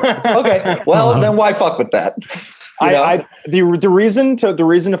 It's okay. Okay. Well, then why fuck with that? The reason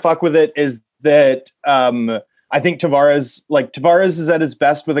to fuck with it is that I think Tavares is at his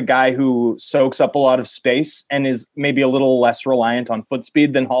best with a guy who soaks up a lot of space and is maybe a little less reliant on foot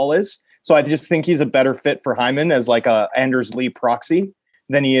speed than Hall is. So I just think he's a better fit for Hyman as like a Anders Lee proxy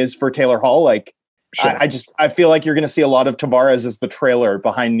than he is for Taylor Hall. Like, sure. I feel like you're going to see a lot of Tavares as the trailer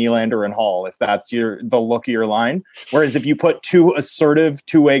behind Nylander and Hall, if that's the look of your line. Whereas if you put 2 assertive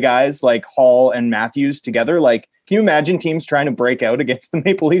two-way guys like Hall and Matthews together, like, can you imagine teams trying to break out against the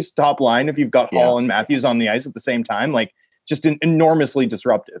Maple Leafs top line if you've got Hall and Matthews on the ice at the same time? Like, just enormously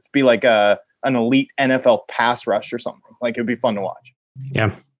disruptive. Be like an elite NFL pass rush or something. Like, it'd be fun to watch.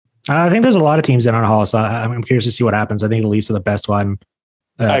 Yeah. I think there's a lot of teams in on Hall, so I'm curious to see what happens. I think the Leafs are the best one.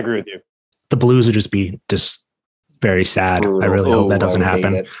 I agree with you. The Blues would just be very sad. I really hope that doesn't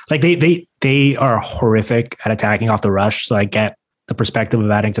happen. Like they are horrific at attacking off the rush, so I get the perspective of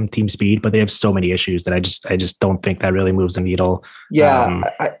adding some team speed, but they have so many issues that I just don't think that really moves the needle. Yeah,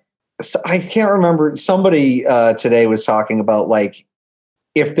 I can't remember. Somebody today was talking about like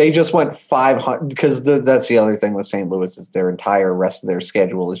if they just went 500, because that's the other thing with St. Louis is their entire rest of their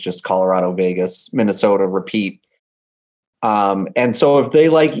schedule is just Colorado, Vegas, Minnesota, repeat. And so if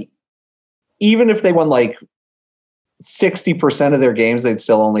they even if they won like 60% of their games, they'd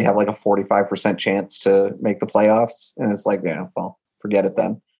still only have like a 45% chance to make the playoffs. And it's like, yeah, well, forget it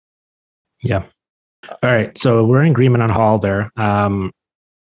then. Yeah. All right. So we're in agreement on Hall there.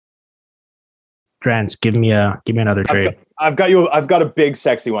 Grant, give me another trade. I've got a big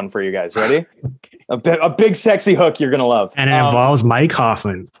sexy one for you guys. Ready? A big sexy hook you're gonna love. And it involves Mike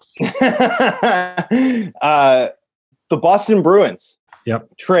Hoffman. The Boston Bruins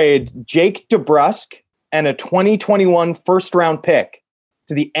trade Jake DeBrusk and a 2021 first round pick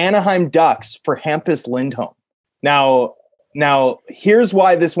to the Anaheim Ducks for Hampus Lindholm. Now here's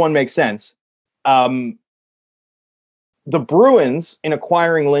why this one makes sense. The Bruins, in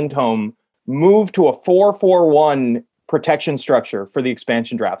acquiring Lindholm, moved to a 4-4-1 protection structure for the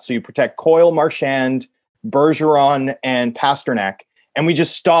expansion draft. So you protect Coyle, Marchand, Bergeron, and Pasternak. And we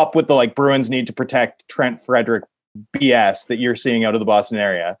just stop with the Bruins need to protect Trent Frederick BS that you're seeing out of the Boston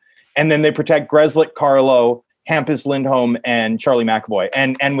area. And then they protect Grzelcyk, Carlo, Hampus Lindholm, and Charlie McAvoy.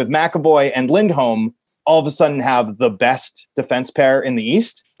 And with McAvoy and Lindholm, all of a sudden have the best defense pair in the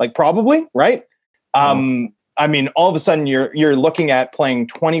East, probably, right? I mean, all of a sudden you're looking at playing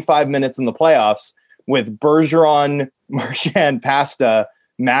 25 minutes in the playoffs with Bergeron, Marchand, Pasta,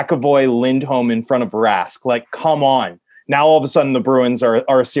 McAvoy, Lindholm in front of Rask. Come on. Now all of a sudden the Bruins are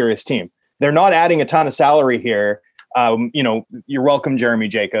a serious team. They're not adding a ton of salary here. You're welcome, Jeremy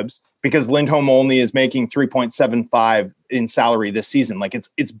Jacobs, because Lindholm only is making 3.75 in salary this season.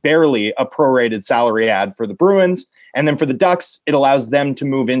 It's barely a prorated salary ad for the Bruins. And then for the Ducks, it allows them to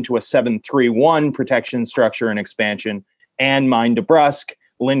move into a 7-3-1 protection structure and expansion and mine DeBrusk.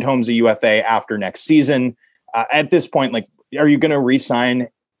 Lindholm's a UFA after next season. At this point, are you going to re-sign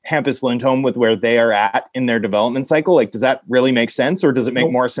Hampus Lindholm with where they are at in their development cycle? Does that really make sense? Or does it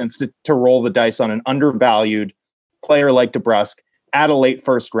make more sense to roll the dice on an undervalued player like DeBrusk, add a late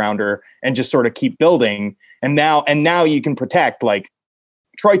first rounder, and just sort of keep building? And now you can protect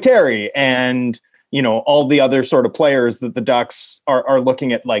Troy Terry and all the other sort of players that the Ducks are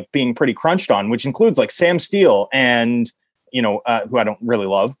looking at being pretty crunched on, which includes Sam Steele and who I don't really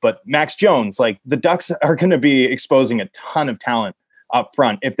love, but Max Jones. The Ducks are going to be exposing a ton of talent up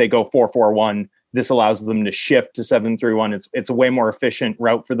front if they go 4-4-1. This allows them to shift to 7-3-1. It's a way more efficient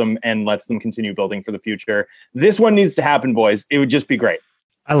route for them and lets them continue building for the future. This one needs to happen, boys. It would just be great.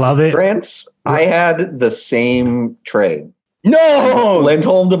 I love it. Grants, I had the same trade. No,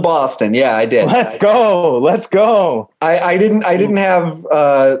 Lindholm to Boston. Yeah, I did. Let's go. I didn't have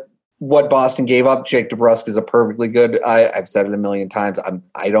what Boston gave up. Jake DeBrusk is a perfectly good. I've said it a million times.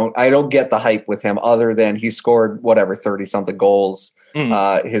 I don't get the hype with him other than he scored 30 something goals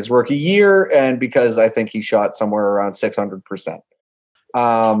his rookie year, and because I think he shot somewhere around 600%.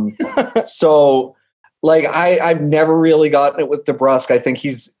 So I've never really gotten it with DeBrusk. I think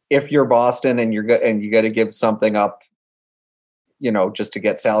if you're Boston and you got to give something up, just to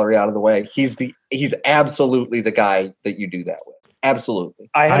get salary out of the way, he's absolutely the guy that you do that with. Absolutely.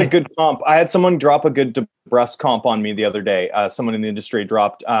 I had a good comp. I had someone drop a good DeBrusk comp on me the other day. Someone in the industry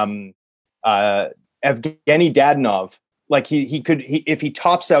dropped Evgeny Dadonov. He could if he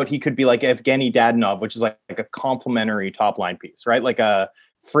tops out, he could be like Evgeny Dadonov, which is like a complementary top line piece, right? Like a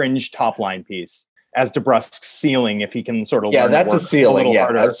fringe top line piece as DeBrusk's ceiling, if he can sort of that's a ceiling.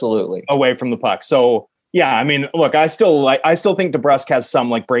 Yeah, absolutely. Away from the puck. So yeah, I mean, look, I still think DeBrusk has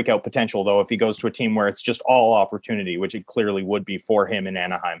some breakout potential though if he goes to a team where it's just all opportunity, which it clearly would be for him in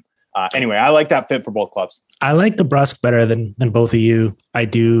Anaheim. Anyway, I like that fit for both clubs. I like DeBrusk better than both of you. I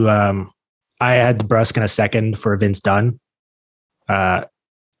do. I had DeBrusk in a second for Vince Dunn.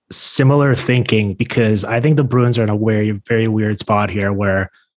 Similar thinking, because I think the Bruins are in a very, very weird spot here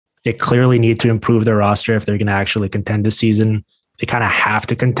where they clearly need to improve their roster if they're going to actually contend this season. They kind of have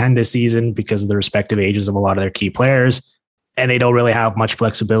to contend this season because of the respective ages of a lot of their key players, and they don't really have much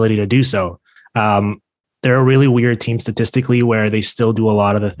flexibility to do so. They're a really weird team statistically where they still do a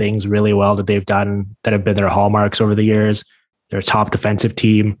lot of the things really well that they've done that have been their hallmarks over the years. They're a top defensive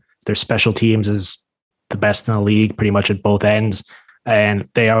team. Their special teams is the best in the league pretty much at both ends. And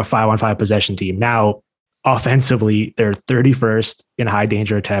they are a 5-on-5 possession team. Now, offensively, they're 31st in high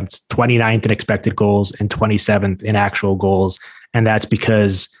danger attempts, 29th in expected goals, and 27th in actual goals. And that's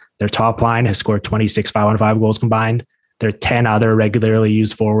because their top line has scored 26 5-on-5 goals combined. Their 10 other regularly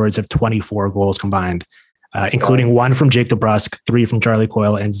used forwards have 24 goals combined, including 1 from Jake DeBrusk, 3 from Charlie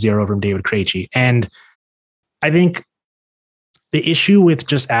Coyle, and 0 from David Krejci. And I think the issue with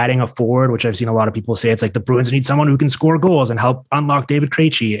just adding a forward, which I've seen a lot of people say, it's the Bruins need someone who can score goals and help unlock David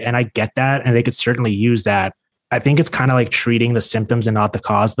Krejci. And I get that, and they could certainly use that. I think it's kind of like treating the symptoms and not the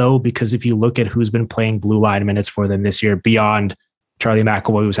cause, though, because if you look at who's been playing blue line minutes for them this year, beyond Charlie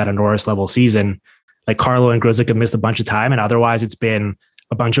McAvoy, who's had a Norris level season, Carlo and Grzelcyk have missed a bunch of time. And otherwise, it's been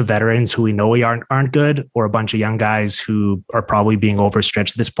a bunch of veterans who we know aren't good, or a bunch of young guys who are probably being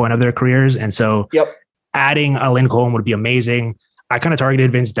overstretched at this point of their careers. And so adding a Lindholm would be amazing. I kind of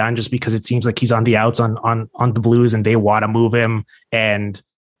targeted Vince Dunn just because it seems like he's on the outs on the Blues and they want to move him, and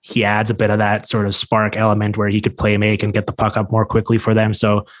he adds a bit of that sort of spark element where he could play make and get the puck up more quickly for them.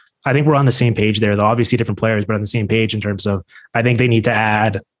 So I think we're on the same page there, though obviously different players, but on the same page in terms of, I think they need to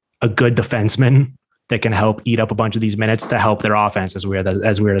add a good defenseman that can help eat up a bunch of these minutes to help their offense, as weird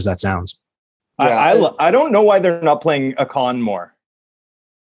as that sounds. Yeah. I don't know why they're not playing Akan more.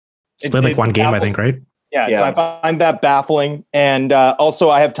 It's played like one game, I think, right? Yeah, I find that baffling. And also,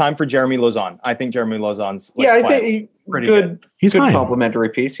 I have time for Jeremy Lauzon. I think Jeremy Lauzon's I think pretty good. He's good complimentary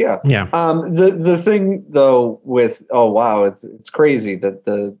piece. Yeah. The thing though with it's crazy that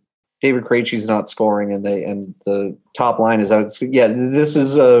the David Krejci's not scoring and the top line is out. Yeah, this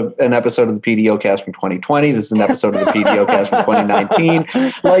is an episode of the PDO cast from 2020. This is an episode of the PDO cast from 2019.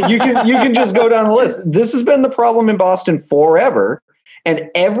 Like you can just go down the list. This has been the problem in Boston forever.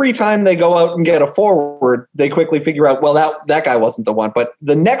 And every time they go out and get a forward, they quickly figure out, well, that guy wasn't the one, but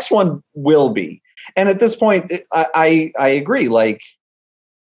the next one will be. And at this point, I agree. Like,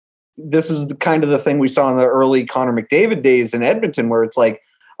 this is kind of the thing we saw in the early Connor McDavid days in Edmonton, where it's like,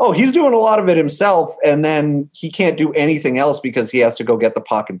 oh, he's doing a lot of it himself, and then he can't do anything else because he has to go get the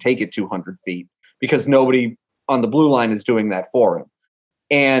puck and take it 200 feet because nobody on the blue line is doing that for him.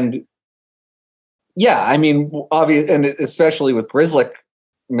 And yeah, I mean, obvious, and especially with Grzelcyk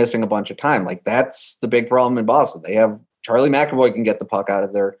missing a bunch of time, like that's the big problem in Boston. They have Charlie McAvoy can get the puck out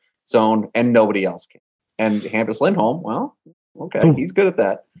of their zone, and nobody else can. And Hampus Lindholm, well, okay, he's good at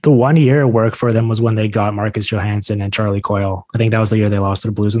that. The 1 year work for them was when they got Marcus Johansson and Charlie Coyle. I think that was the year they lost to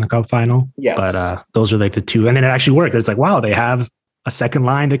the Blues in the Cup final. Yes, but those are like the two, and then it actually worked. It's like, wow, they have a second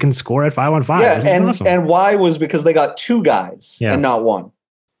line that can score at 5-on-5. Yeah, awesome. And why was because they got two guys and not one.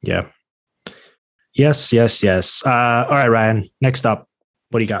 Yeah. Yes. All right, Ryan. Next up,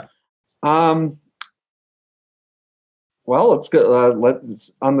 what do you got? Well, let's go.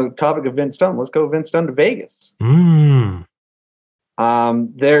 Let's on the topic of Vince Dunn. Let's go Vince Dunn to Vegas.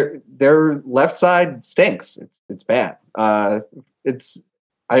 Their left side stinks. It's bad. I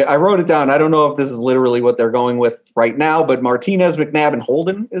wrote it down. I don't know if this is literally what they're going with right now, but Martinez, McNabb, and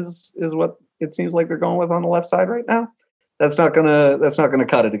Holden is what it seems like they're going with on the left side right now. That's not gonna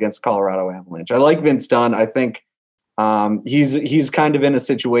cut it against Colorado Avalanche. I like Vince Dunn. I think he's kind of in a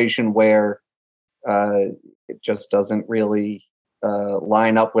situation where it just doesn't really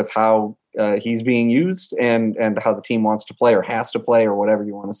line up with how he's being used and how the team wants to play or has to play or whatever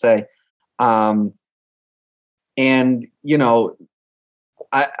you want to say. And you know,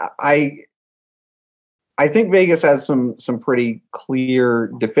 I think Vegas has some pretty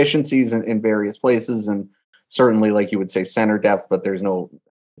clear deficiencies in various places, and certainly, like you would say, center depth. But there's no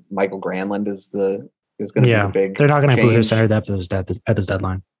Michael Granlund is going to be the big. They're not going to improve their center depth at this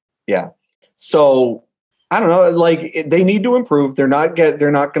deadline. Yeah, so I don't know. Like they need to improve. They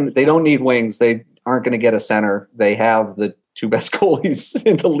don't need wings. They aren't going to get a center. They have the two best goalies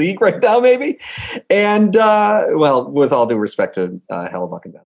in the league right now, maybe. And well, with all due respect to Hellebuck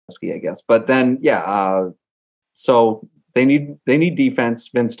and Vasilevsky, I guess. But then, so they need defense.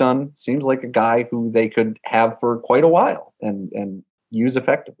 Vince Dunn seems like a guy who they could have for quite a while and use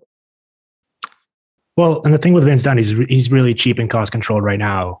effectively. Well, and the thing with Vince Dunn, he's really cheap and cost controlled right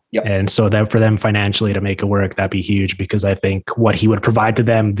now. Yep. And so that for them financially to make it work, that'd be huge, because I think what he would provide to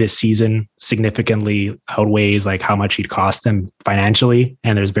them this season significantly outweighs like how much he'd cost them financially.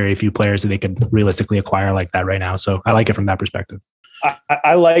 And there's very few players that they could realistically acquire like that right now. So I like it from that perspective.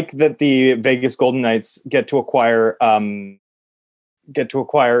 I like that the Vegas Golden Knights get to acquire Colin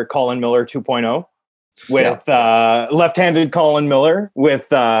Miller 2.0 with left-handed Colin Miller with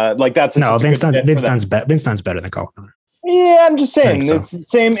that's Vince Dunn's better than Colin Miller. Yeah, I'm just saying it's the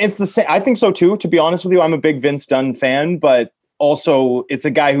same. It's the same. I think so too. To be honest with you, I'm a big Vince Dunn fan, but also it's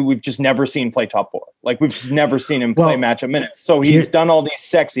a guy who we've just never seen play top four. Like we've just never seen him play matchup minutes. So he's done all these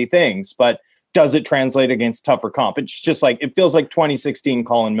sexy things, but does it translate against tougher comp? It's just like, it feels like 2016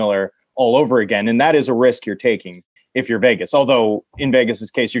 Colin Miller all over again. And that is a risk you're taking if you're Vegas. Although in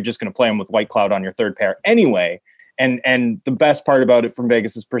Vegas's case, you're just going to play him with White Cloud on your third pair anyway. And the best part about it from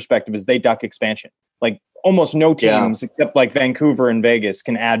Vegas's perspective is they duck expansion. Like almost no teams except like Vancouver and Vegas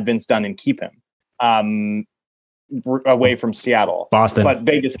can add Vince Dunn and keep him away from Seattle. Boston. But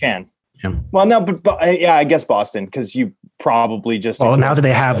Vegas can. Yeah. Well, no, but I guess Boston, because you probably just. Well, now that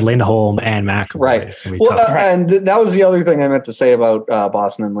they have Lindholm and McAvoy, right? It's gonna be tough. And that was the other thing I meant to say about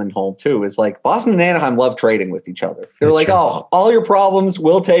Boston and Lindholm too. Is like Boston and Anaheim love trading with each other. They're That's like, true. Oh, all your problems,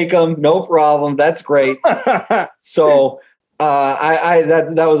 we'll take them, no problem. That's great. So,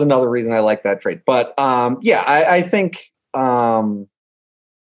 that was another reason I like that trade. But I think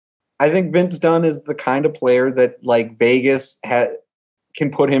Vince Dunn is the kind of player that like Vegas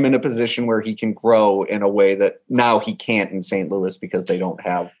can put him in a position where he can grow in a way that now he can't in St. Louis because they don't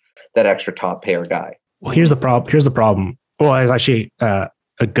have that extra top pair guy. Well, here's the problem. Well, it's actually a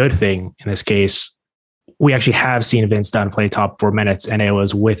good thing in this case. We actually have seen Vince Dunn play top 4 minutes, and it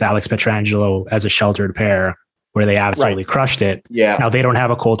was with Alex Pietrangelo as a sheltered pair where they absolutely crushed it. Yeah. Now they don't have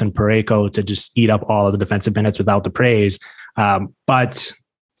a Colton Parayko to just eat up all of the defensive minutes without the praise. But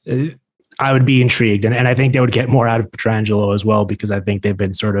I would be intrigued. And I think they would get more out of Pietrangelo as well, because I think they've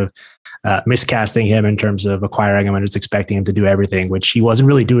been sort of miscasting him in terms of acquiring him and just expecting him to do everything, which he wasn't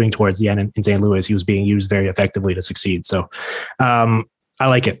really doing towards the end in St. Louis. He was being used very effectively to succeed. So I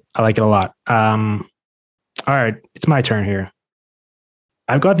like it. I like it a lot. All right, it's my turn here.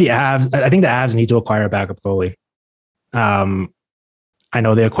 I've got the Avs. I think the Avs need to acquire a backup goalie. I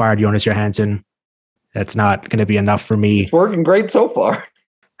know they acquired Jonas Johansson. That's not going to be enough for me. It's working great so far.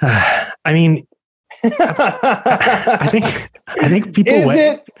 I mean, I think people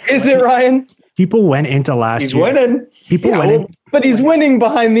Is it Ryan? People went into last He's year. winning. But he's winning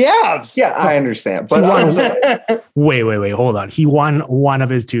behind the Avs. Yeah, I understand. But Wait, hold on. He won one of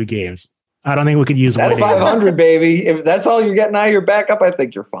his 2 games. I don't think we could use that's winning. 500, baby. If that's all you're getting out of your backup, I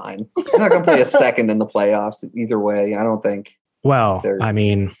think you're fine. He's not going to play a second in the playoffs either way. I don't think. Well, I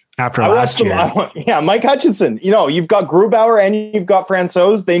mean, after last year. Mike Hutchinson. You've got Grubauer and you've got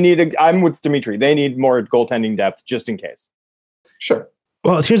Francouz. I'm with Dimitri. They need more goaltending depth just in case. Sure.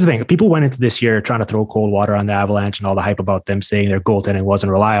 Well, here's the thing. People went into this year trying to throw cold water on the Avalanche and all the hype about them saying their goaltending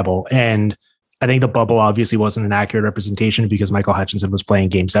wasn't reliable. And I think the bubble obviously wasn't an accurate representation because Michael Hutchinson was playing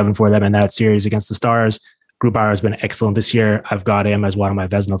Game 7 for them in that series against the Stars. Grubauer has been excellent this year. I've got him as one of my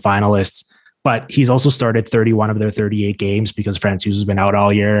Vezina finalists, but he's also started 31 of their 38 games because Francouz has been out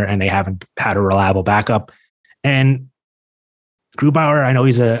all year and they haven't had a reliable backup. And Grubauer, I know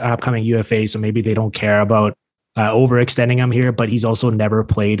he's an upcoming UFA, so maybe they don't care about overextending him here, but he's also never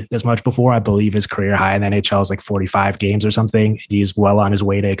played as much before. I believe his career high in the NHL is like 45 games or something. He's well on his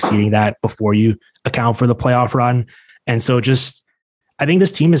way to exceeding that before you account for the playoff run. And so I think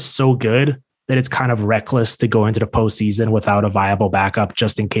this team is so good that it's kind of reckless to go into the postseason without a viable backup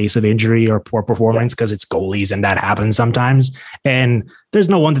just in case of injury or poor performance, because it's goalies and that happens sometimes. And there's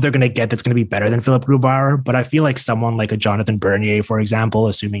no one that they're going to get that's going to be better than Philipp Grubauer. But I feel like someone like a Jonathan Bernier, for example,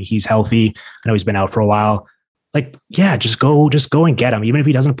 assuming he's healthy, I know he's been out for a while, just go and get him. Even if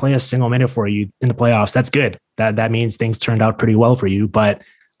he doesn't play a single minute for you in the playoffs, that's good. That means things turned out pretty well for you. But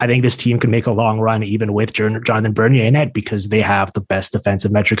I think this team can make a long run even with Jonathan Bernier in it because they have the best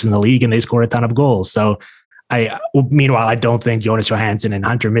defensive metrics in the league and they score a ton of goals. So meanwhile, I don't think Jonas Johansson and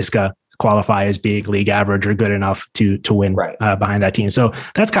Hunter Miska qualify as being league average or good enough to win behind that team. So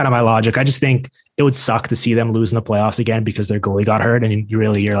that's kind of my logic. I just think it would suck to see them lose in the playoffs again because their goalie got hurt and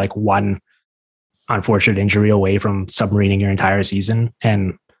you're like one unfortunate injury away from submarining your entire season.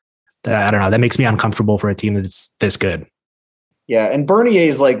 And I don't know, that makes me uncomfortable for a team that's this good. Yeah. And Bernier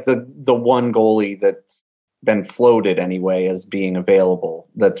is like the one goalie that's been floated anyway as being available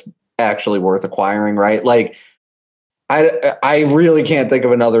that's actually worth acquiring, right? Like I really can't think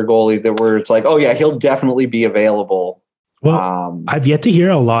of another goalie where it's like, oh yeah, he'll definitely be available. Well, I've yet to hear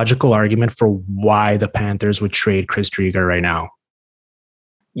a logical argument for why the Panthers would trade Chris Driedger right now.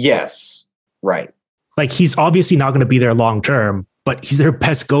 Yes. Right. Like he's obviously not going to be there long term, but he's their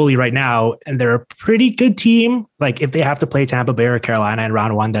best goalie right now. And they're a pretty good team. Like if they have to play Tampa Bay or Carolina in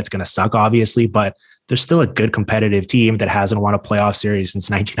round 1, that's going to suck, obviously, but they're still a good competitive team that hasn't won a playoff series since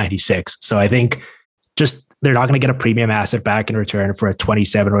 1996. So I think they're not going to get a premium asset back in return for a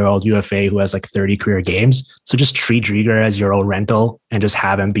 27-year-old UFA who has like 30 career games. So just treat Driedger as your old rental and just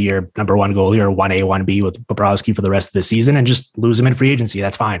have him be your number 1 goalie or 1A, 1B with Bobrovsky for the rest of the season and just lose him in free agency.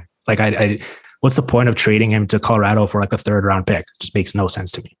 That's fine. Like what's the point of trading him to Colorado for like a 3rd round pick? It just makes no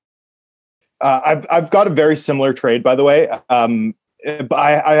sense to me. I've got a very similar trade, by the way. But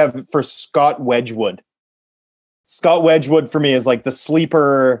I have for Scott Wedgwood. Scott Wedgwood for me is like the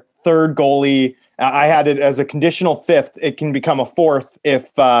sleeper 3rd goalie. I had it as a conditional 5th. It can become a 4th if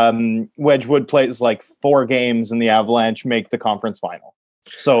Wedgwood plays like 4 games and the Avalanche make the conference final.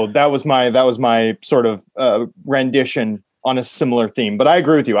 So that was my sort of rendition on a similar theme. But I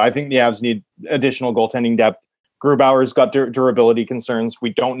agree with you. I think the Avs need additional goaltending depth. Grubauer's got durability concerns.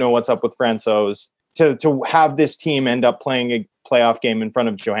 We don't know what's up with Francouz. To have this team end up playing a playoff game in front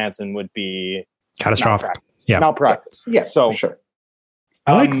of Johansson would be catastrophic. Malpractice. Yeah, so for sure.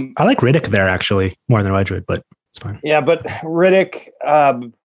 I like Riddick there actually more than Wedgwood, but it's fine. Yeah, but Riddick,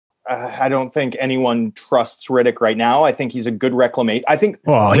 I don't think anyone trusts Riddick right now. I think he's a good reclamate. I think.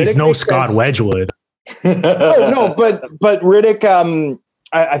 Well, he's no Scott Wedgwood. No, but Riddick.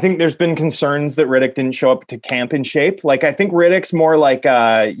 I think there's been concerns that Rittich didn't show up to camp in shape. Like, I think Rittich's more like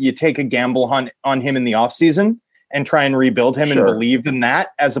you take a gamble on him in the offseason and try and rebuild him and believe in that,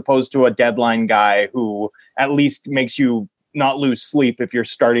 as opposed to a deadline guy who at least makes you not lose sleep if you're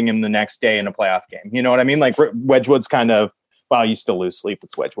starting him the next day in a playoff game. You know what I mean? Like Wedgwood's kind of, well, you still lose sleep.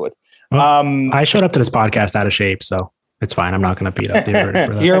 It's Wedgwood. Well, I showed up to this podcast out of shape, so it's fine. I'm not going to beat up Dave Rittich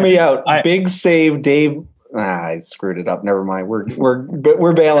for that. Hear me out. Big save, Dave. I screwed it up. Never mind.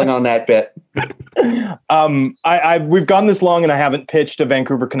 We're bailing on that bit. We've gone this long and I haven't pitched a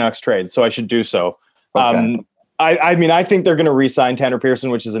Vancouver Canucks trade, so I should do so. Okay. I mean, I think they're going to re-sign Tanner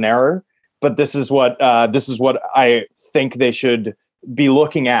Pearson, which is an error, but this is what I think they should be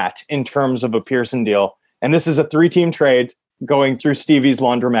looking at in terms of a Pearson deal. And this is a 3-team trade going through Stevie's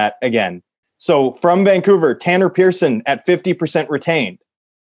laundromat again. So from Vancouver, Tanner Pearson at 50% retained.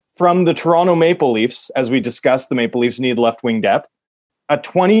 From the Toronto Maple Leafs, as we discussed, the Maple Leafs need left wing depth, a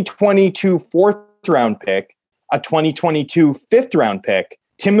 2022 fourth round pick, a 2022 fifth round pick,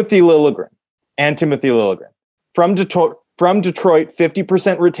 Timothy Liljegren. From Detroit,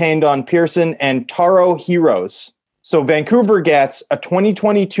 50% retained on Pearson and Taro Heroes. So Vancouver gets a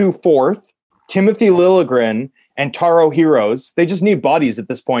 2022 fourth, Timothy Liljegren, and Taro Heroes. They just need bodies at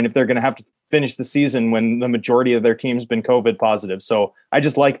this point if they're going to have to finish the season when the majority of their team's been COVID positive. So I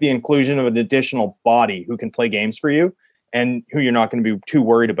just like the inclusion of an additional body who can play games for you and who you're not going to be too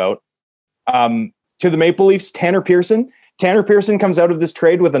worried about. To the Maple Leafs, Tanner Pearson. Tanner Pearson comes out of this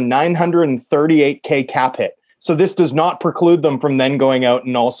trade with a $938K cap hit. So this does not preclude them from then going out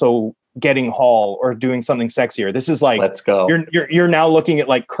and also getting Hall or doing something sexier. This is like, let's go. You're now looking at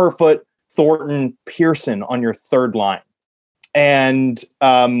like Kerfoot, Thornton, Pearson on your third line. And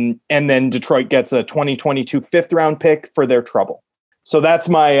then Detroit gets a 2022 fifth round pick for their trouble. So that's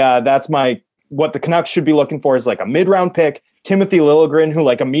my what the Canucks should be looking for is like a mid round pick, Timothy Liljegren, who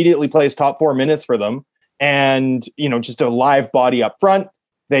like immediately plays top 4 minutes for them, and just a live body up front.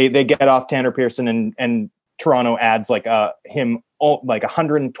 They get off Tanner Pearson and Toronto adds like him like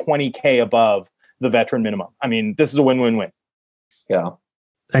 120K above the veteran minimum. I mean, this is a win-win-win. Yeah.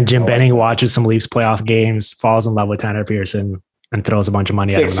 And Jim Benning watches some Leafs playoff games, falls in love with Tanner Pearson, and throws a bunch of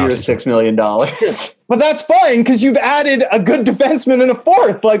money at him. 6 years, $6 million. But that's fine because you've added a good defenseman and a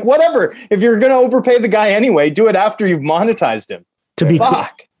fourth. Like, whatever. If you're going to overpay the guy anyway, do it after you've monetized him. To be clear,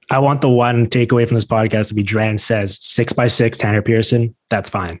 I want the one takeaway from this podcast to be Dran says 6x6 Tanner Pearson. That's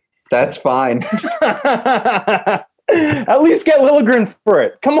fine. That's fine. At least get Liljegren for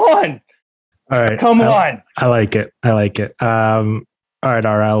it. Come on. All right. Come on. I like it. All right,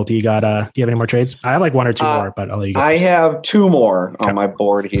 RL, do you have any more trades? I have like one or two more, but I'll let you go. I have 2 more on my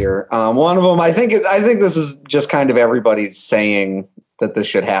board here. One of them, I think this is just kind of everybody's saying that this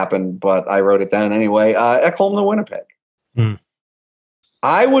should happen, but I wrote it down anyway. Ekholm to Winnipeg.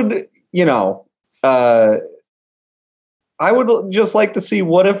 I would, I would just like to see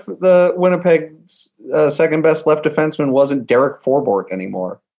what if the Winnipeg's second best left defenseman wasn't Derek Forbort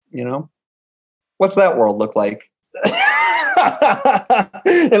anymore. What's that world look like?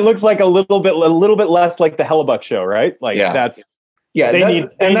 It looks like a little bit less like the Hellebuck show, right? Like that's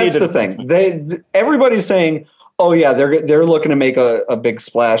the thing. Everybody's saying, "Oh yeah, they're looking to make a big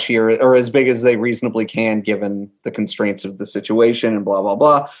splash here, or as big as they reasonably can, given the constraints of the situation," and blah blah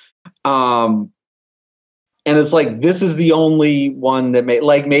blah. And it's like this is the only one that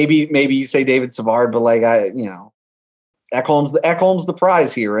maybe you say David Savard, but Ekholm's the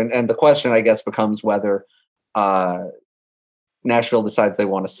prize here, and the question I guess becomes whether Nashville decides they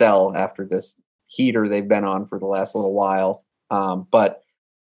want to sell after this heater they've been on for the last little while. But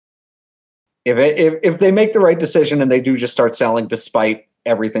if they make the right decision and they do just start selling despite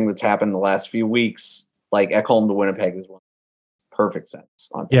everything that's happened in the last few weeks, like Ekholm to Winnipeg is one perfect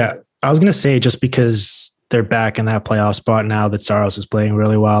sense. Yeah, I was going to say just because they're back in that playoff spot now that Saros is playing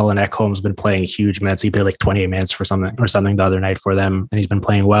really well and Ekholm's been playing huge minutes. He played like 28 minutes for something the other night for them, and he's been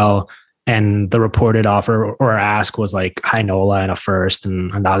playing well. And the reported offer or ask was like Heinola and a first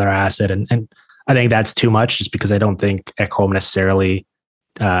and another asset. And I think that's too much just because I don't think Ekholm necessarily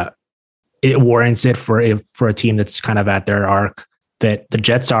it warrants it for a team that's kind of at their arc that the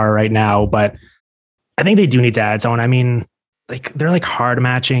Jets are right now. But I think they do need to add someone. I mean, like they're like hard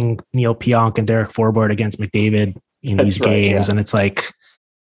matching Neil Pionk and Derek Forbort against McDavid in these games. Yeah. And it's like,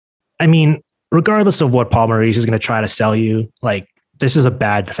 I mean, regardless of what Paul Maurice is going to try to sell you, like, this is a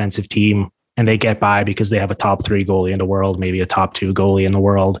bad defensive team and they get by because they have a top 3 goalie in the world, maybe a top 2 goalie in the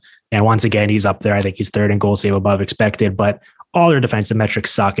world. And once again, he's up there. I think he's 3rd in goal save above expected, but all their defensive metrics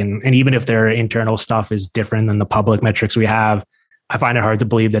suck. And even if their internal stuff is different than the public metrics we have, I find it hard to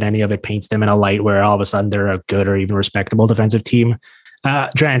believe that any of it paints them in a light where all of a sudden they're a good or even respectable defensive team.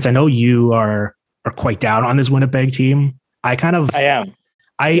 Drance, I know you are quite down on this Winnipeg team. I am.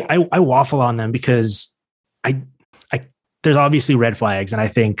 I waffle on them because I there's obviously red flags, and I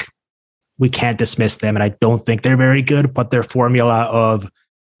think we can't dismiss them. And I don't think they're very good, but their formula of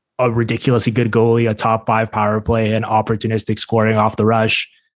a ridiculously good goalie, a top 5 power play, and opportunistic scoring off the rush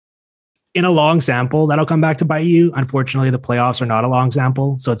in a long sample, that'll come back to bite you. Unfortunately, the playoffs are not a long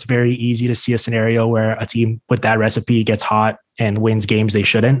sample, so it's very easy to see a scenario where a team with that recipe gets hot and wins games they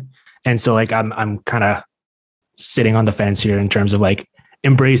shouldn't. And so like I'm kind of sitting on the fence here in terms of like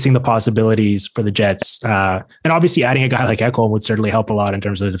embracing the possibilities for the Jets. And obviously adding a guy like Ekholm would certainly help a lot in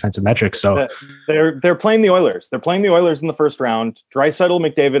terms of the defensive metrics. So they're playing the Oilers. They're playing the Oilers in the first round. Draisaitl,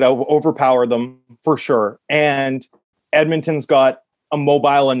 McDavid overpower them for sure. And Edmonton's got a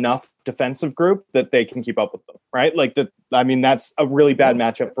mobile enough defensive group that they can keep up with them, right? Like that. I mean, that's a really bad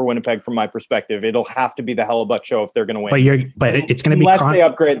matchup for Winnipeg from my perspective. It'll have to be the Hellebuck show if they're going to win. But it's going to be unless they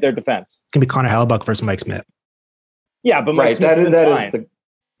upgrade their defense. It's going to be Connor Hellebuck versus Mike Smith. Yeah, but Mike Smith is fine.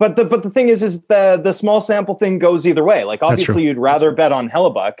 But the thing is the small sample thing goes either way. Like obviously you'd rather bet on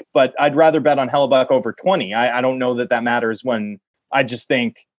Hellebuck, but I'd rather bet on Hellebuck over 20. I don't know that matters when I just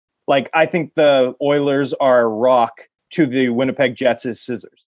think I think the Oilers are rock to the Winnipeg Jets is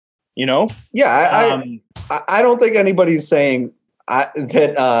scissors. You know? Yeah, I don't think anybody's saying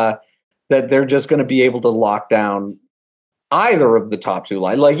that they're just going to be able to lock down either of the top 2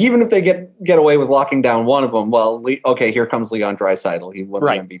 lines. Like even if they get away with locking down one of them, well, okay, here comes Leon Draisaitl. He won the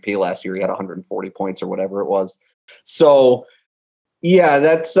MVP last year. He had 140 points or whatever it was. So yeah,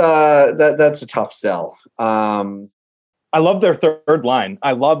 that's a tough sell. I love their third line.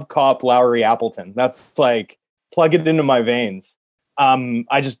 I love Kopp, Lowry, Appleton. That's like plug it into my veins.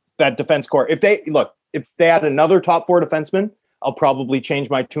 That defense core. If they had another top 4 defenseman, I'll probably change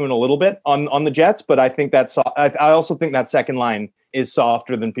my tune a little bit on the Jets, but I think I also think that second line is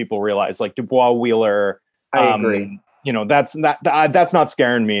softer than people realize. Like Dubois, Wheeler, I agree. That's not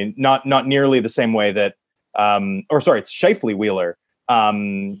scaring me. Not nearly the same way that, it's Scheifele, Wheeler.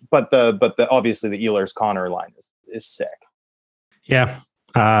 But the obviously the Ehlers Connor line is sick. Yeah,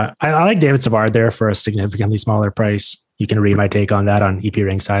 I like David Savard there for a significantly smaller price. You can read my take on that on EP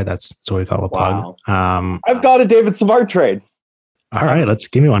Ringside. That's what we call a plug. Wow. I've got a David Savard trade. All right, let's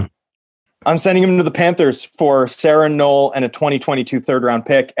give me one. I'm sending him to the Panthers for Sarah Knoll and a 2022 third-round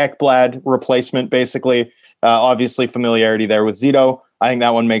pick. Ekblad replacement, basically. Obviously, familiarity there with Zito. I think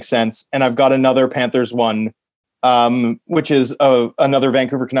that one makes sense. And I've got another Panthers one, which is another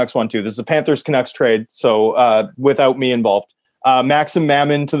Vancouver Canucks one, too. This is a Panthers-Canucks trade, so without me involved. Maxim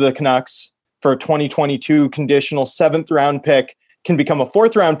Mammon to the Canucks for a 2022 conditional 7th-round pick. Can become a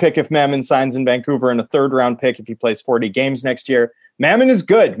 4th-round pick if Mammon signs in Vancouver and a 3rd-round pick if he plays 40 games next year. Mammon is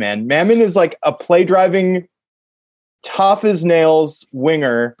good, man. Mammon is like a play-driving, tough-as-nails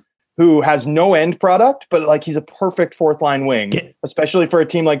winger who has no end product, but like he's a perfect 4th-line wing, especially for a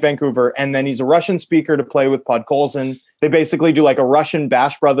team like Vancouver. And then he's a Russian speaker to play with Podkolzin. They basically do like a Russian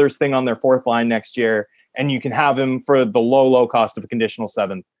Bash Brothers thing on their 4th line next year, and you can have him for the low cost of a conditional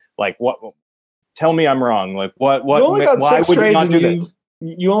 7th. Like what? Tell me I'm wrong. Like what? You only got why 6 would trades you not do this?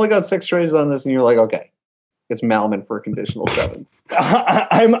 You only got 6 trades on this, and you're like, okay, it's Malman for a conditional 7th.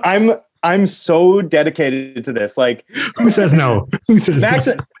 I'm so dedicated to this. Like, who says no? Who says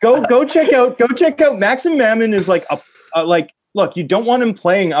no? Go check out Maxim Mammon is like look, you don't want him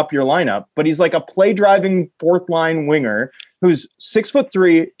playing up your lineup, but he's like a play driving 4th line winger who's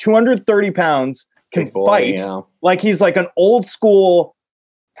 6'3", 230 pounds, can fight. Yeah. Like he's like an old school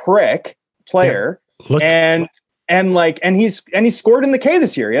prick player. Yeah. And he scored in the K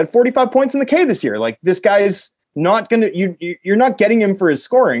this year. He had 45 points in the K this year. Like this guy's not gonna you're not getting him for his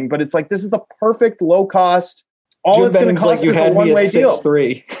scoring, but it's like this is the perfect low cost. All Jim it's going to cost you is had a one-way deal.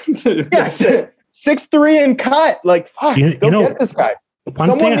 6'3". Yes, 6'3" and cut. Like fuck, get this guy.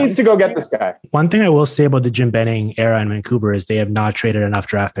 Someone needs to go get this guy. One thing I will say about the Jim Benning era in Vancouver is they have not traded enough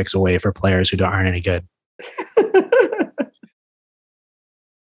draft picks away for players who aren't any good.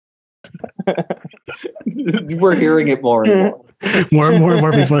 We're hearing it more and more. more and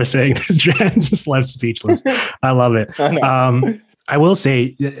more people are saying this. Just left speechless. I love it. I will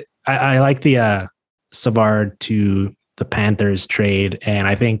say I like the Savard to the Panthers trade, and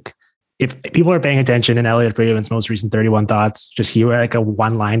I think if people are paying attention in Elliot Friedman's most recent 31 Thoughts, just hear like a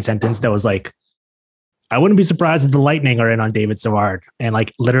one-line sentence that was like, I wouldn't be surprised if the Lightning are in on David Savard. And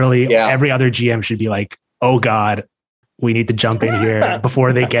like literally every other GM should be like, oh God, we need to jump in here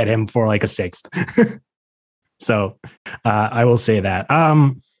before they get him for like a 6th. So I will say that.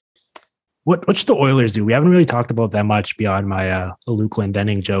 What should the Oilers do? We haven't really talked about that much beyond my Luke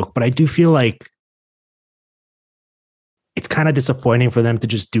Glendening joke, but I do feel like it's kind of disappointing for them to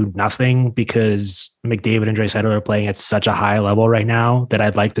just do nothing because McDavid and Draisaitl are playing at such a high level right now that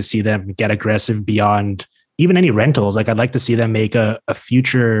I'd like to see them get aggressive beyond even any rentals. Like I'd like to see them make a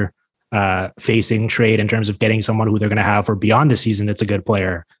future facing trade in terms of getting someone who they're going to have for beyond the season that's a good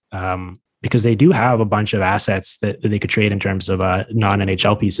player. Because they do have a bunch of assets that they could trade in terms of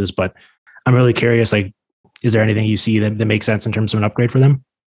non-NHL pieces. But I'm really curious, like, is there anything you see that makes sense in terms of an upgrade for them?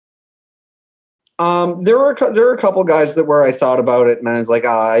 There were a couple guys where I thought about it and I was like,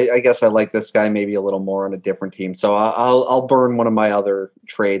 I guess I like this guy maybe a little more on a different team. So I'll burn one of my other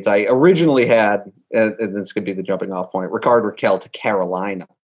trades. I originally had, and this could be the jumping off point, Rickard Rakell to Carolina.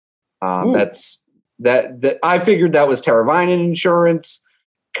 That's that I figured that was Teravainen insurance.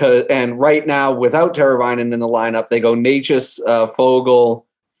 And right now, without Teravainen in the lineup, they go Necas, Fogle,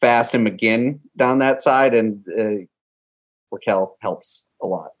 Fast, and McGinn down that side, and Rakell helps a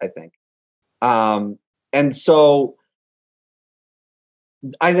lot, I think. And so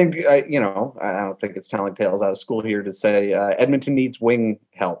I think, I don't think it's telling tales out of school here to say Edmonton needs wing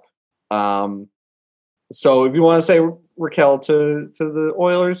help. So if you want to say Rakell to the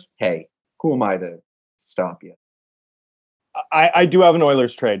Oilers, hey, who am I to stop you? I do have an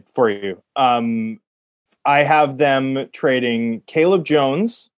Oilers trade for you. I have them trading Caleb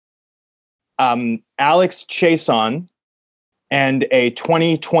Jones, Alex Chiasson, and a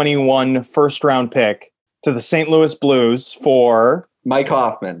 2021 first round pick to the St. Louis Blues for Mike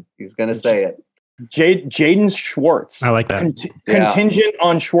Hoffman. He's going to say it. Jaden Schwartz. I like that. Contingent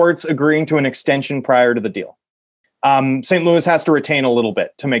on Schwartz agreeing to an extension prior to the deal. St. Louis has to retain a little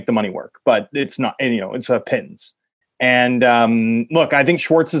bit to make the money work, but it's not, it's a pittance. And look, I think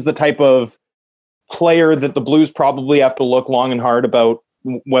Schwartz is the type of player that the Blues probably have to look long and hard about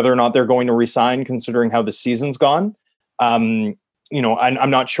whether or not they're going to resign, considering how the season's gone. I'm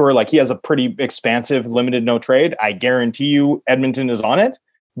not sure. Like, he has a pretty expansive limited no trade. I guarantee you Edmonton is on it.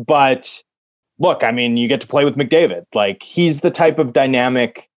 But look, I mean, you get to play with McDavid. Like, he's the type of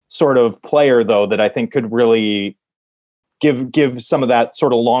dynamic sort of player, though, that I think could really give some of that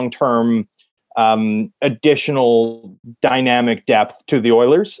sort of long-term additional dynamic depth to the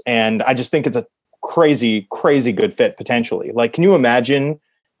Oilers. And I just think it's a crazy, crazy good fit potentially. Like, can you imagine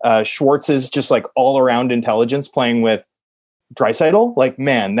Schwartz's just like all around intelligence playing with Draisaitl? Like,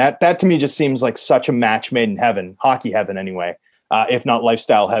 man, that to me just seems like such a match made in heaven, hockey heaven anyway, if not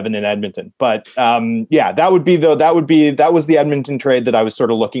lifestyle heaven in Edmonton. But that was the Edmonton trade that I was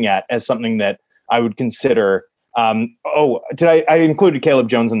sort of looking at as something that I would consider. I included Caleb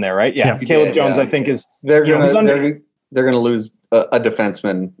Jones in there, right? Yeah. Caleb Jones, I think they're gonna lose a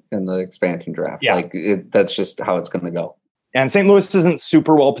defenseman in the expansion draft. Yeah. That's just how it's going to go. And St. Louis isn't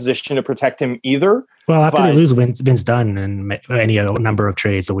super well positioned to protect him either. Well, after they lose Vince Dunn and any number of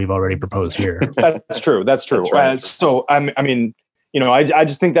trades that we've already proposed here. That's true. That's right. So I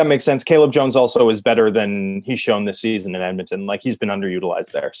just think that makes sense. Caleb Jones also is better than he's shown this season in Edmonton. Like, he's been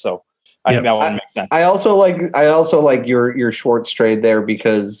underutilized there. So I think that one makes sense. I also like your Schwartz trade there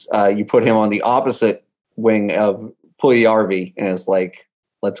because you put him on the opposite wing of Puljujarvi, and it's like,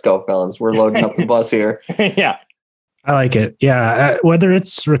 let's go, fellas. We're loading up the bus here. Yeah. I like it. Yeah. Whether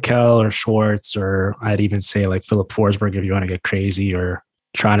it's Rakell or Schwartz, or I'd even say like Philip Forsberg, if you want to get crazy, or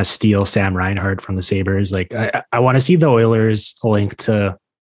trying to steal Sam Reinhart from the Sabres. Like, I want to see the Oilers linked to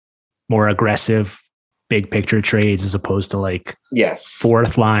more aggressive, big picture trades as opposed to like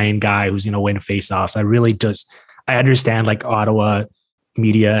fourth line guy who's, win faceoffs. I understand like Ottawa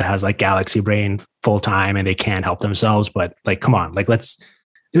media has like galaxy brain full time and they can't help themselves, but like, come on, like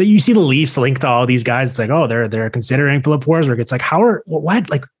you see the Leafs linked to all these guys. It's like, oh, they're considering Philip Forsberg. It's like,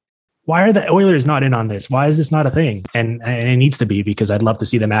 why are the Oilers not in on this? Why is this not a thing? And it needs to be, because I'd love to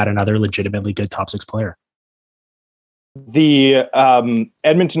see them add another legitimately good top six player. The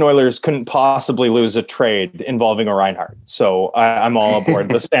Edmonton Oilers couldn't possibly lose a trade involving a Reinhart. So I'm all aboard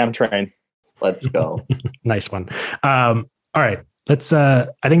the Sam train. Let's go. Nice one. All right. Let's, I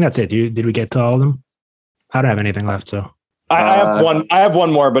think that's it. Did we get to all of them? I don't have anything left. So I have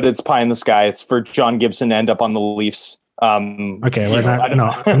one more, but it's pie in the sky. It's for John Gibson to end up on the Leafs. Okay, we're not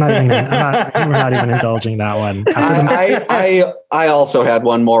even indulging that one. I also had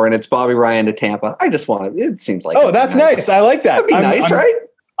one more, and it's Bobby Ryan to Tampa. I just want to. It seems like that's nice. I like that. That'd be nice, right?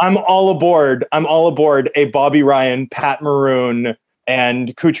 I'm all aboard. A Bobby Ryan, Pat Maroon,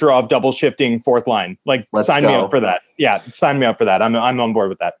 and Kucherov double shifting fourth line. Like, sign me up for that. Yeah, sign me up for that. I'm on board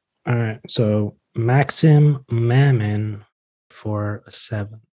with that. All right. So Maxim Mammon for a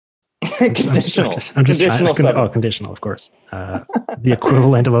 7. Conditional. I'm just conditional trying. Conditional, of course. the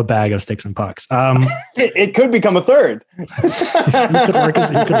equivalent of a bag of sticks and pucks. It could become a third. he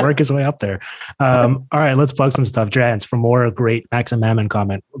could work his way up there. All right, let's plug some stuff. Drance, for more great Max and Mammon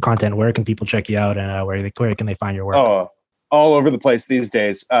content, where can people check you out, and where can they find your work? Oh, all over the place these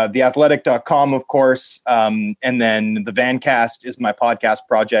days. Theathletic.com, of course. And then the Vancast is my podcast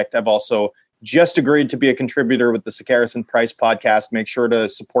project. I've also just agreed to be a contributor with the Sekeres and Price podcast. Make sure to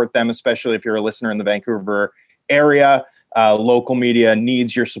support them, especially if you're a listener in the Vancouver area. Local media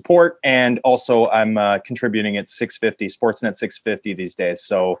needs your support. And also I'm contributing at 650, Sportsnet 650 these days.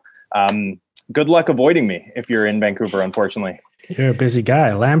 So good luck avoiding me if you're in Vancouver, unfortunately. You're a busy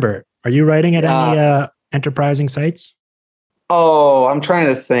guy. Lambert, are you writing at any enterprising sites? Oh, I'm trying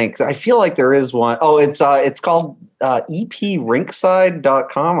to think. I feel like there is one. Oh, it's called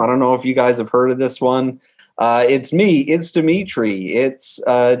eprinkside.com. I don't know if you guys have heard of this one. It's me. It's Dimitri. It's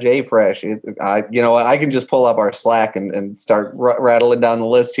JFresh. I can just pull up our Slack and start rattling down the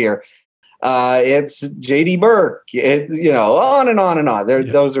list here. It's JD Burke. On and on and on.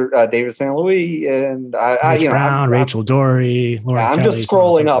 Those are David St. Louis and Brown, Rachel Dory. Lauren I'm Kelly, just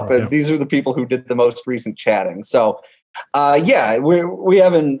scrolling so up, forth, and these are the people who did the most recent chatting. So, we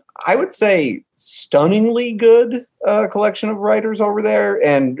have I would say, stunningly good collection of writers over there,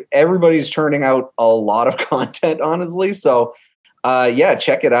 and everybody's turning out a lot of content, honestly. So,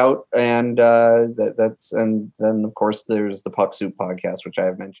 check it out. And and then of course there's the Puck Soup podcast, which I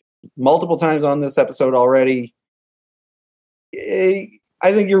have mentioned multiple times on this episode already. I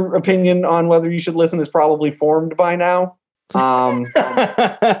think your opinion on whether you should listen is probably formed by now.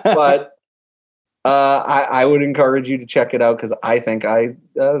 But I would encourage you to check it out, because I think I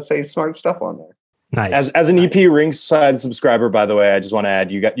say smart stuff on there. Nice. As an EP Ringside subscriber, by the way, I just want to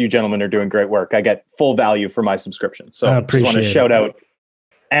add, you gentlemen are doing great work. I get full value for my subscription. So I just want to shout out,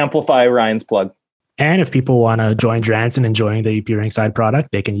 amplify Ryan's plug. And if people want to join Drance and enjoying the EP Ringside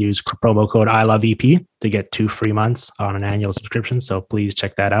product, they can use promo code ILOVEP to get 2 free months on an annual subscription. So please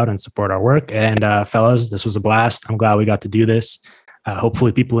check that out and support our work. And fellas, this was a blast. I'm glad we got to do this.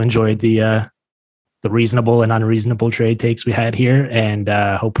 Hopefully people enjoyed the reasonable and unreasonable trade takes we had here. And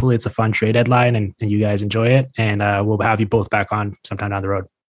hopefully it's a fun trade deadline and you guys enjoy it. And we'll have you both back on sometime down the road.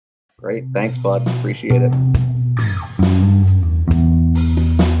 Great. Thanks, bud. Appreciate it.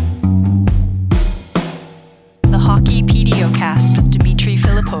 The Hockey PDOcast with Dimitri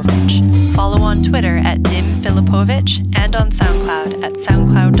Filipovic. Follow on Twitter at DimFilipovic and on SoundCloud at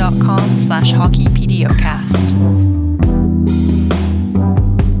soundcloud.com/hockeypdocast.